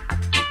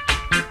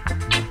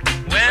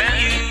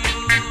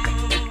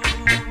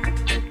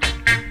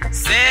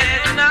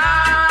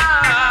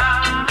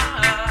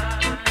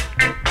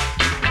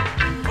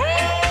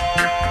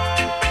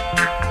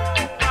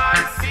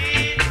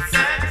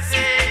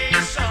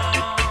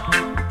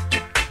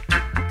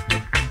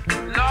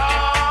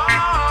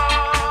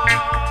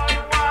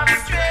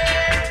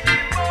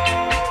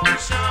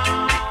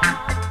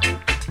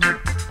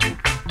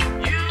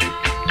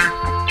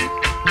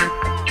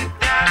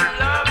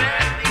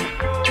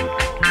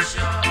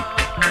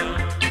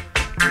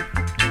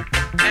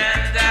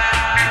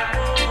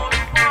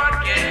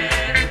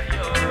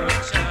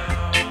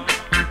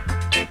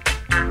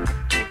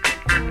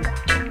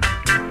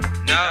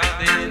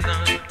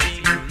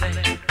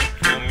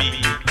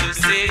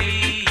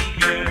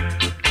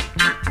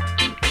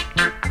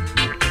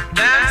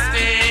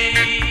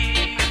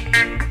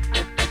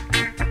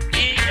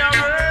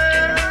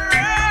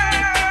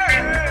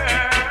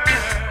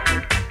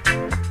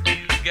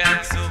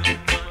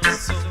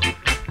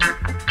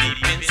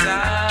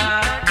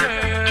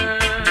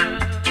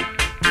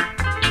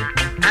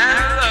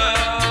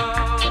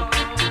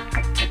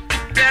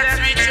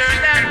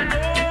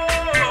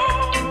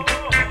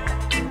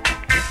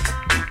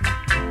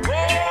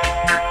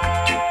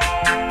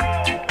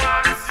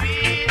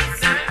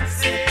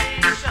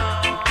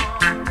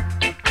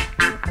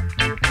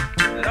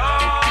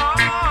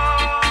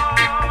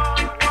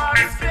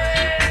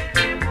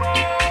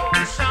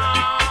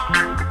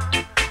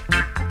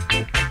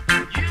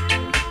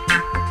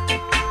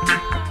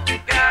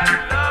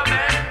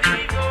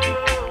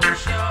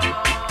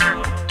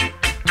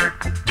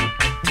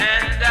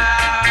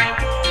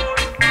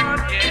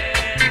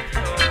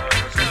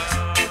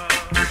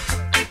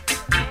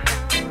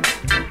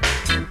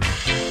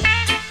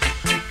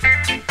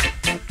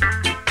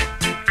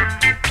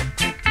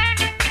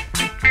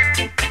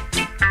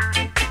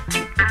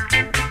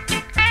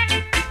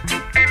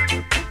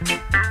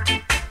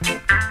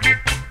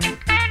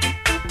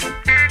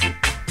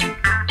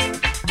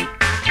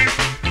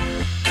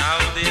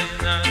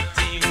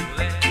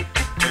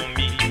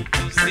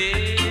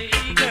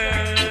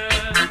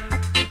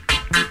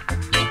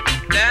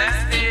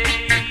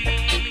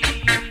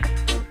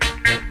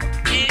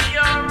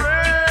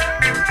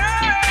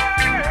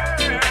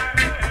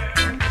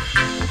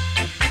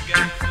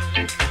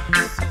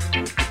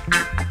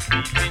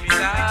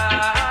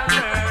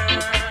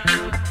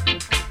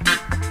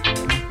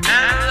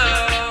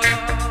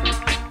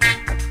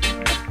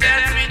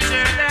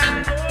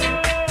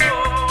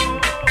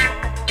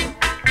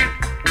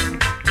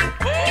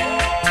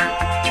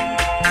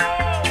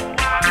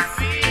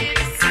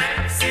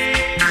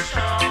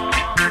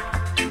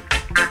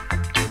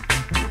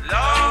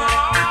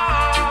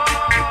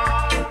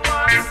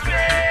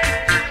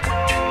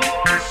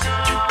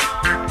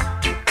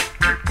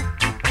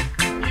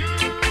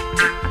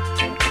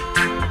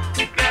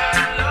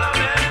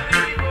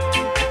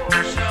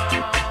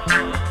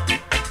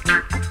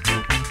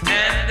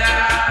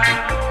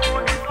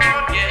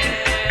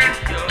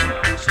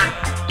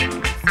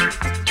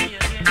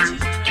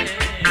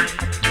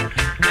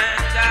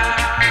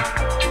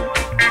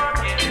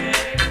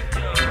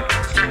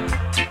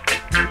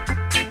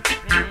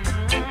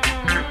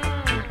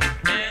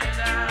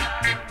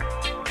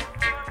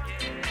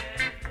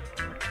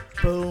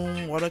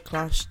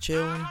 slash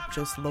tune.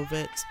 Just love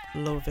it,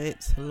 love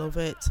it, love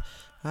it.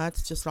 I'd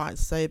just like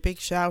to say a big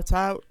shout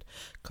out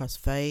because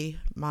Faye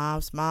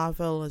Marv's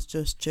Marvel has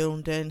just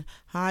tuned in.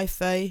 Hi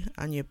Faye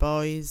and your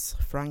boys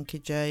Frankie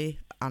J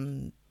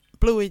and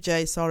Bluey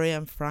J, sorry,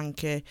 and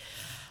Frankie.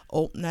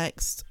 Up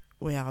next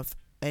we have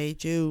Hey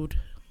Jude,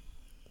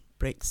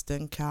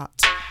 Brixton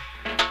Cat.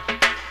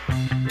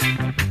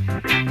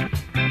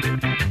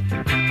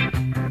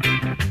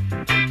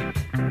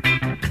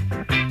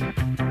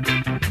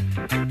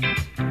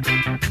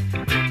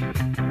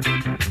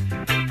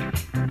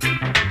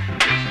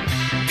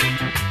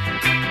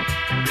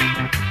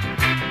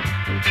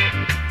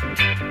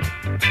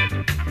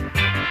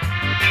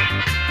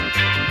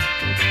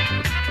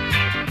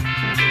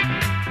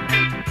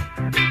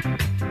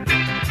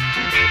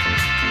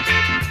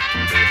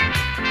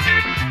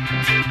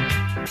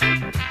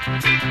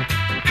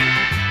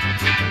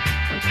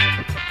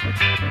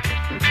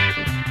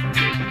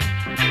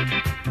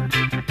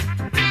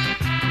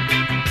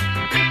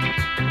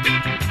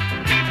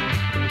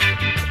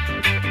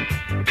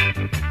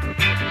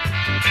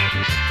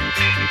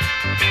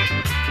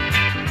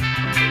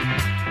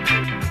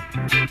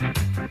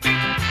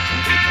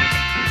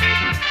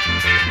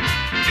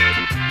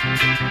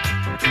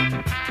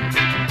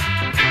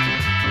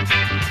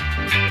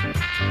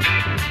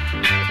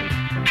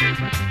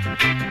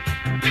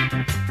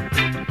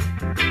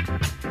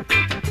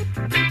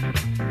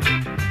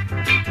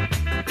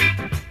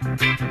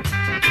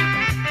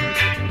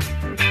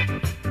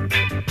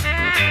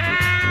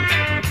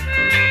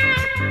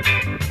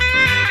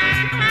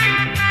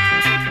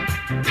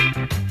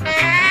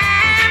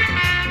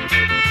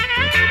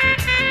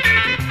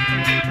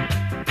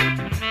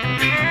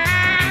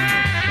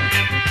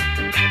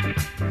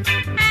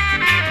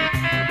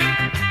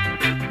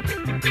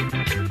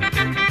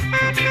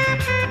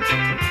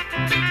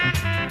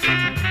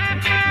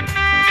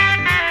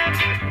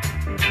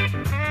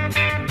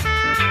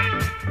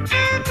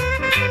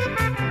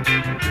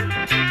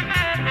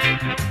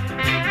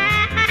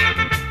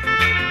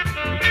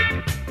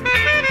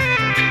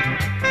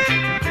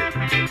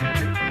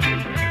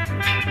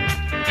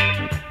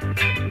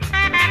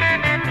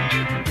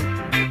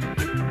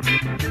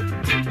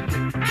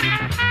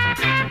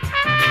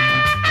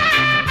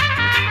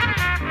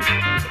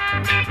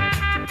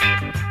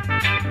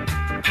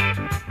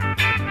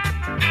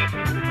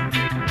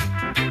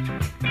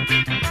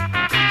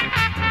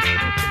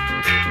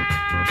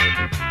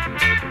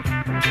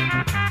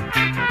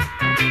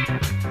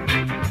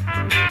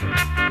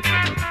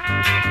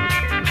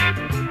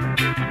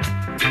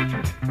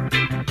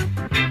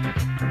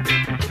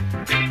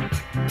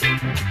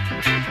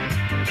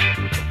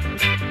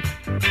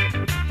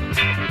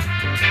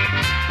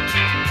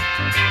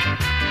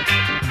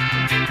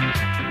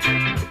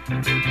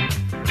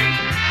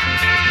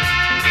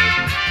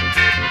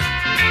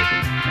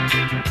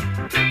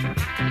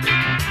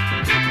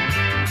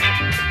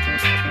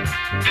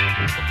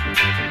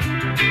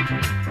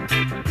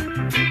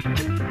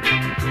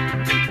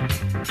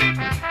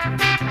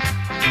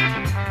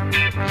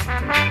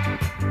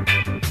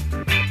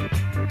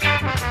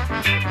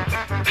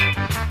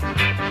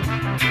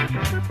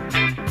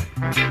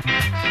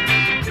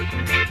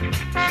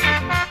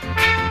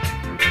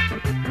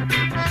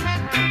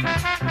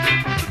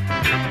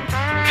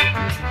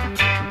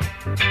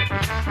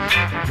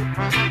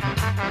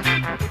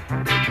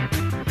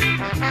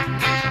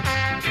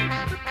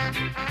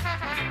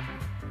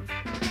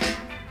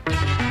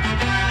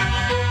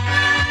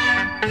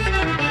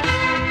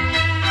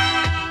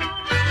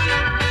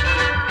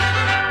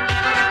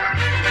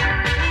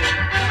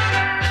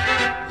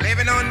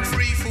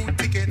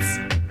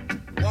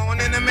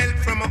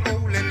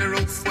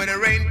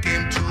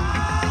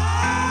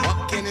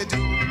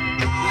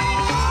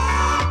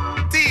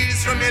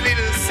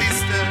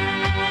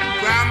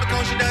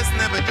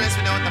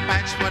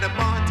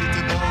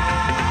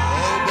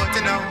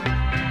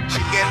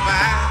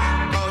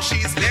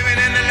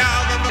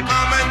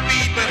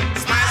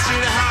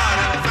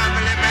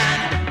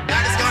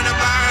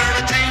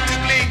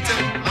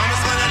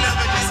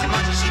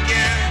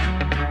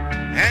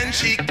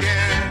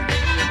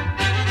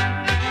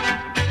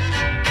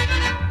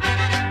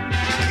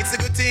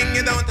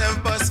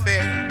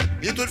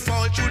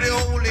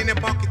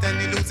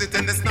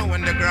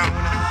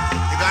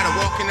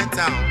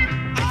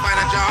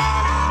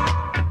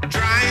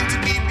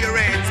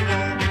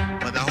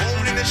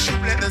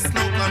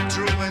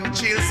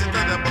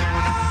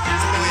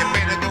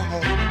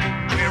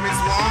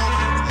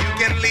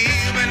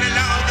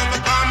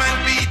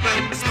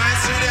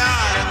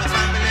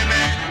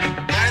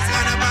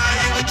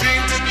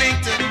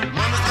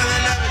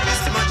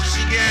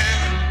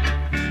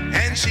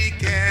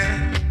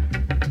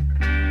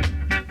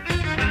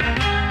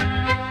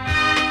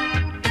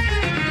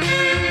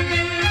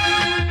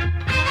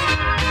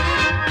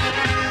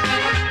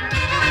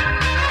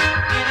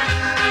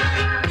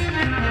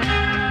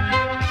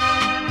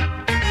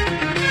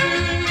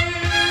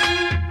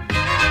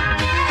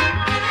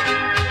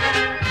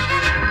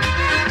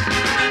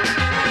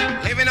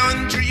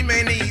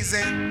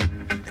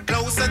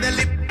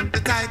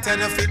 tighter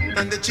the fit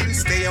and the jeans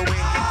stay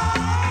away.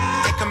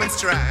 Take 'em in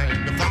stride,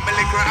 the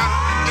family ground.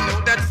 You know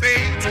that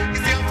faith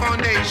is your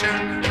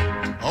foundation.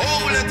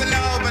 Oh, let the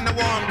love and the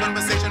warm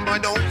conversation, boy,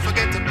 don't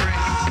forget to pray.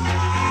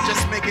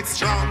 Just make it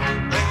strong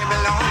where you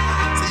belong,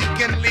 so you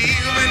can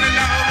live in the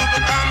love of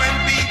the common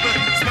people.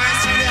 Smile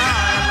through the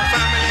heart of a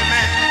family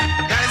man.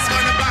 Daddy's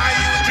gonna buy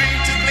you a dream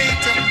to cling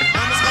to.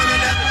 Mama's gonna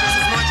love you just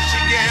as much as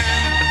she can,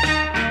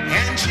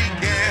 and she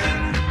can.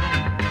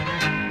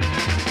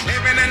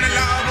 Living in the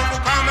love of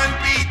the common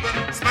people.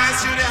 Smile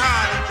through the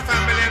heart of a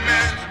family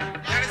man.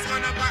 Daddy's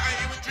gonna buy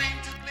you a dream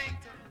to cling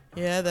to.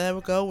 Yeah, there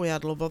we go. We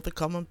had Love of the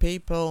Common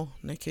People,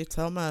 Nicky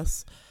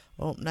Thomas.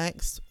 Up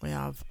next, we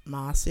have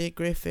Marcia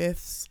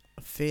Griffiths,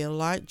 Feel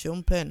Like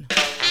Jumping.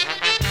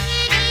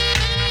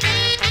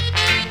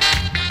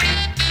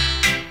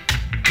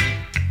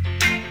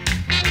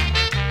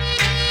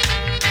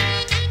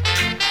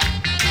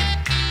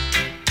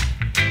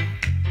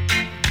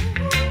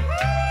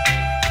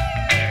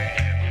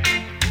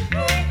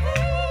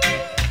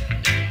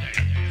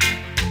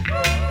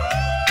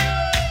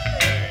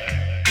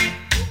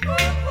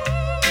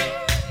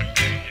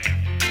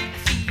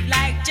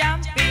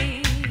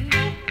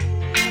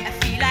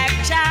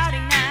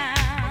 Shouting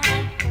now,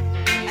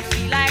 I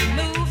feel like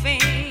moving.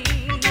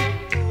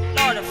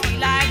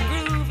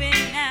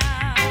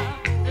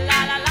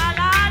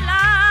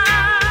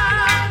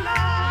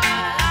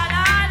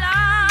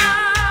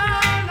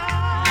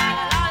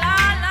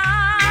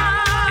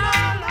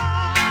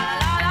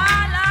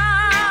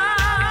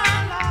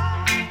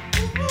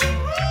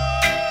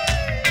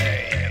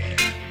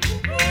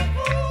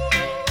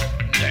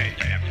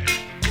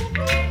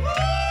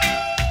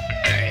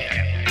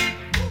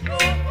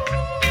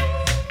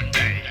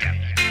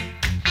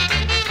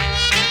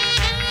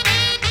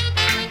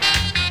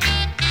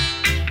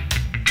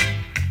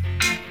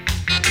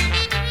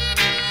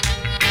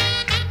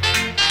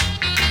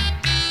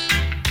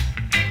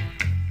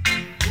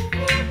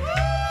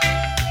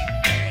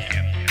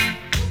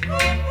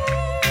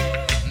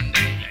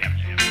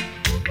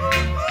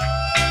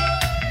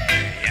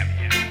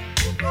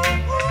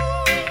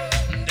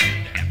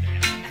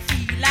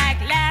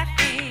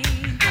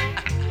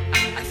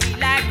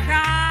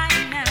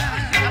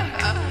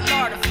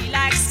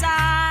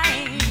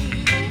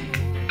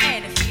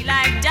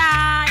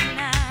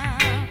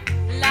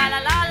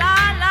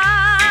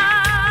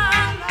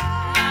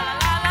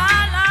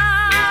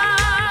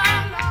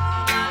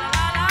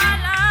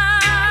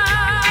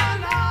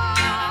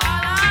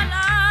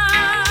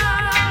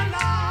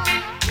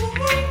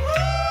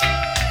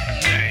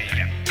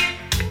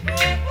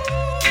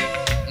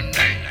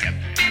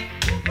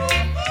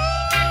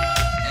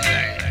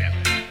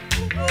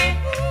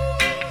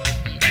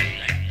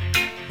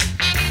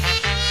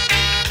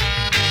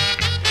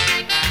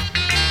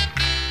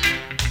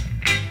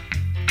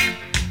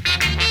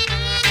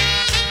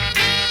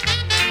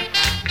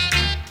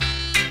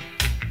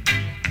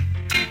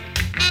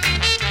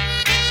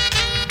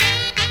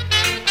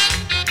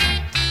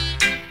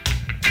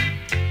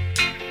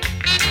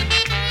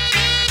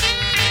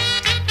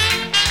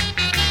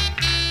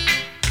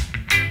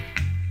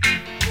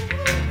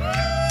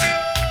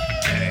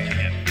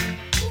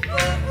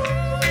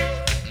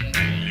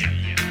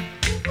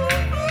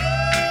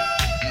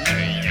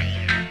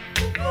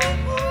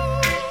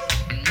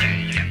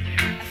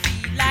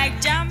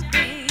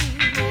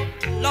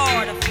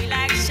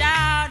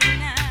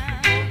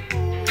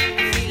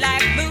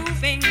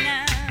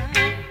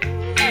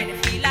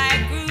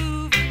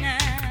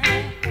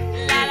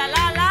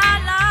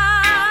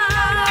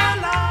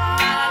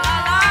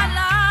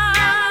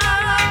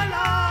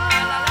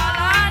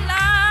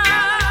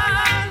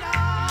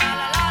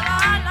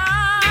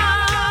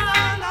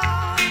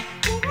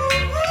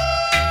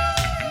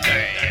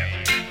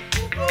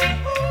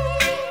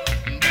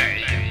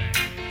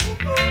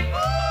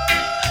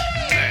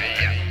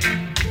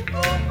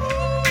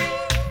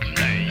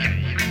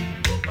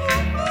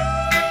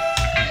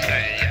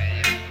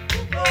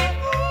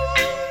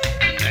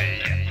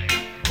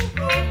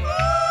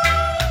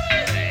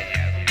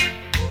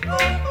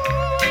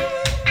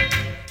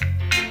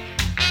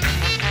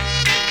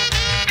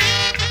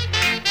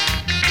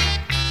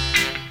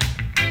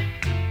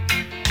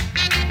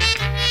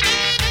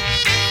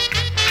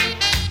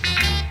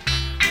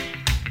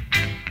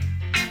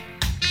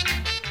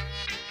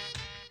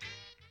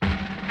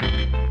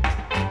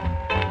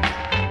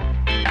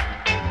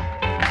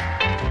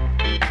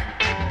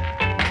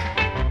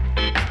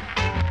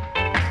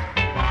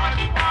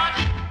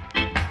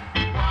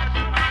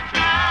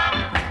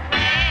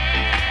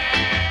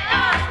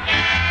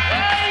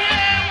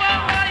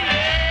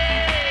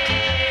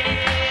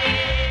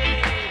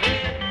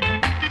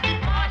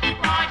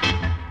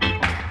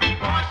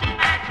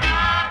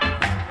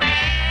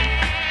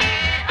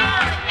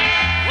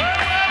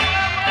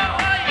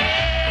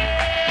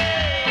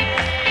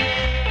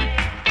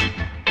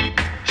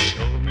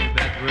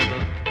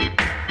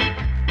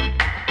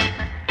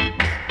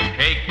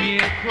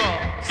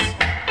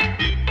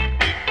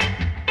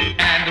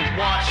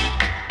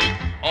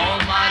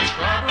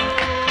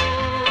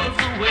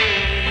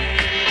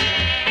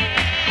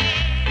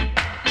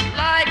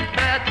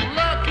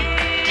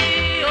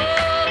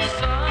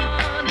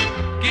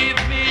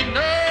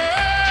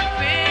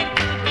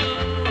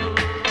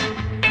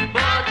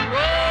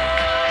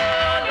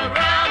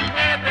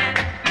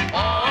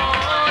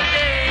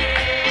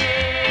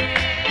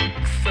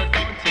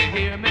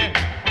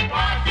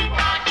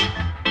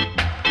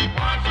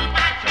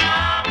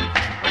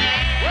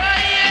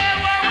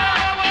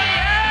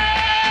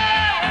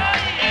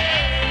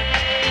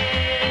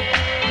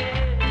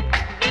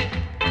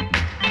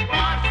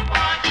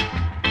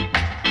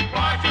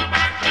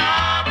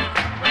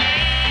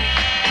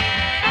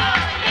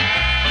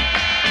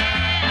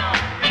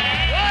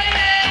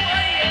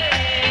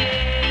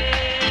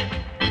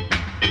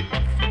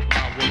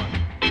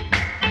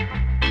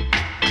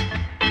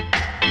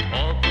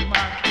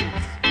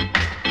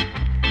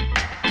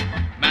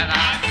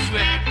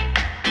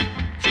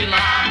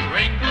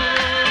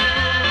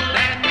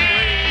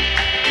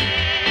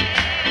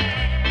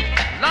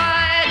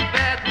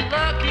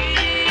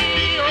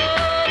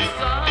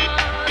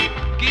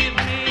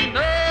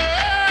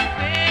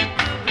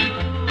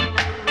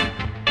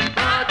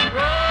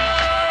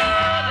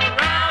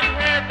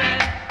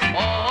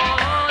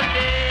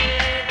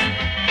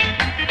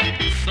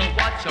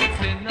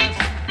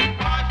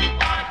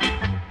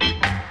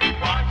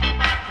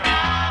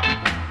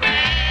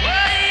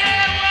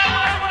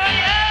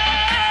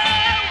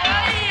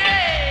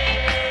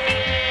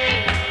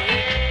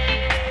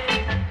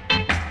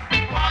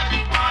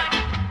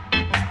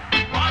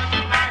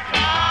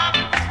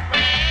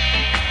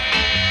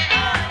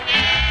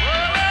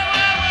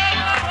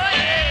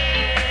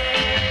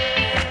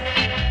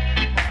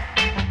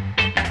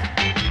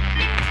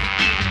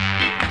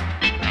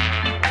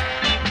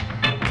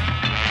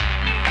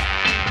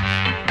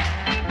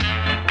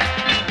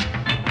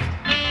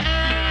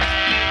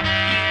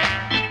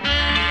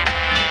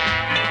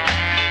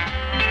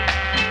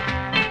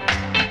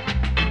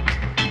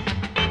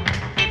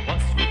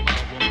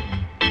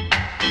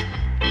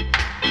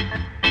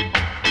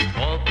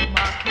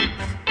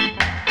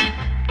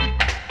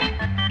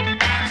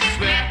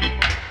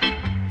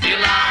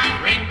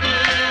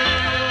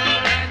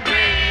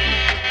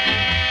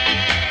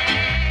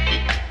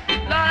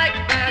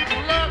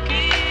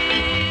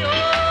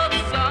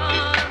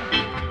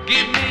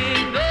 Give me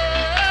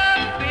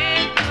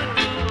nothing to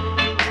do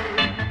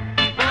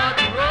but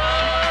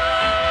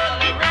roll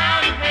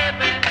around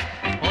heaven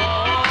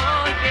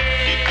all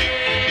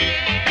day.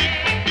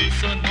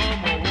 So no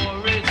more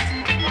worries.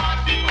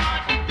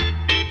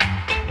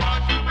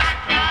 What my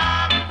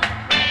trouble?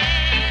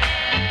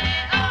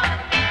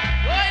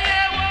 Oh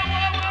yeah,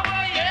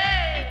 whoa,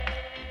 yeah.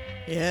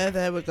 Yeah,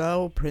 there we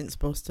go. Prince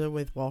Buster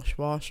with Wash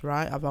Wash.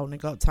 Right, I've only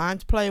got time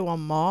to play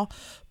one more,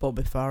 but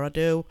before I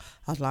do,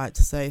 I'd like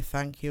to say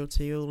thank you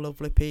to you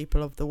lovely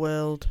people of the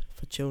world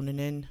for tuning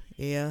in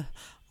here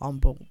on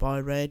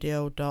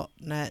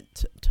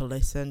bookboyradio.net to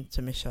listen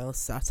to Michelle's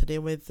Saturday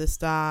with the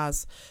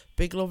Stars.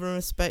 Big love and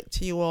respect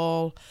to you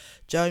all.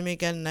 Join me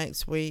again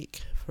next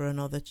week for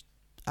another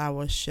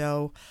hour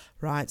show.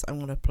 Right, I'm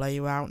going to play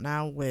you out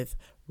now with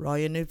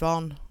Roy and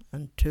Yvonne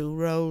and Two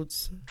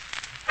Roads.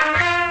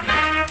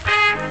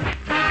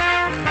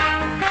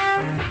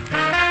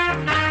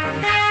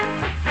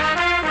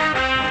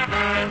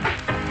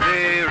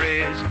 There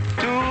is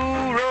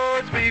two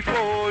roads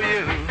before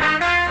you.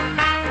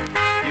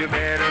 You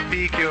better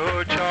pick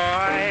your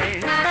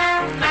choice.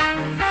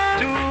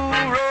 Two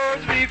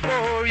roads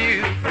before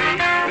you,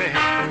 baby.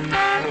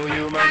 So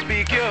you must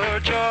pick your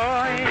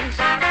choice.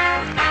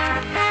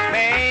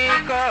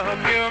 Make up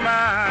your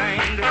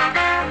mind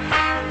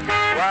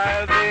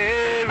while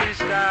there is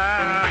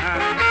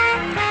time.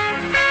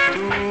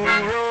 Two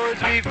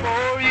roads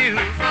before you.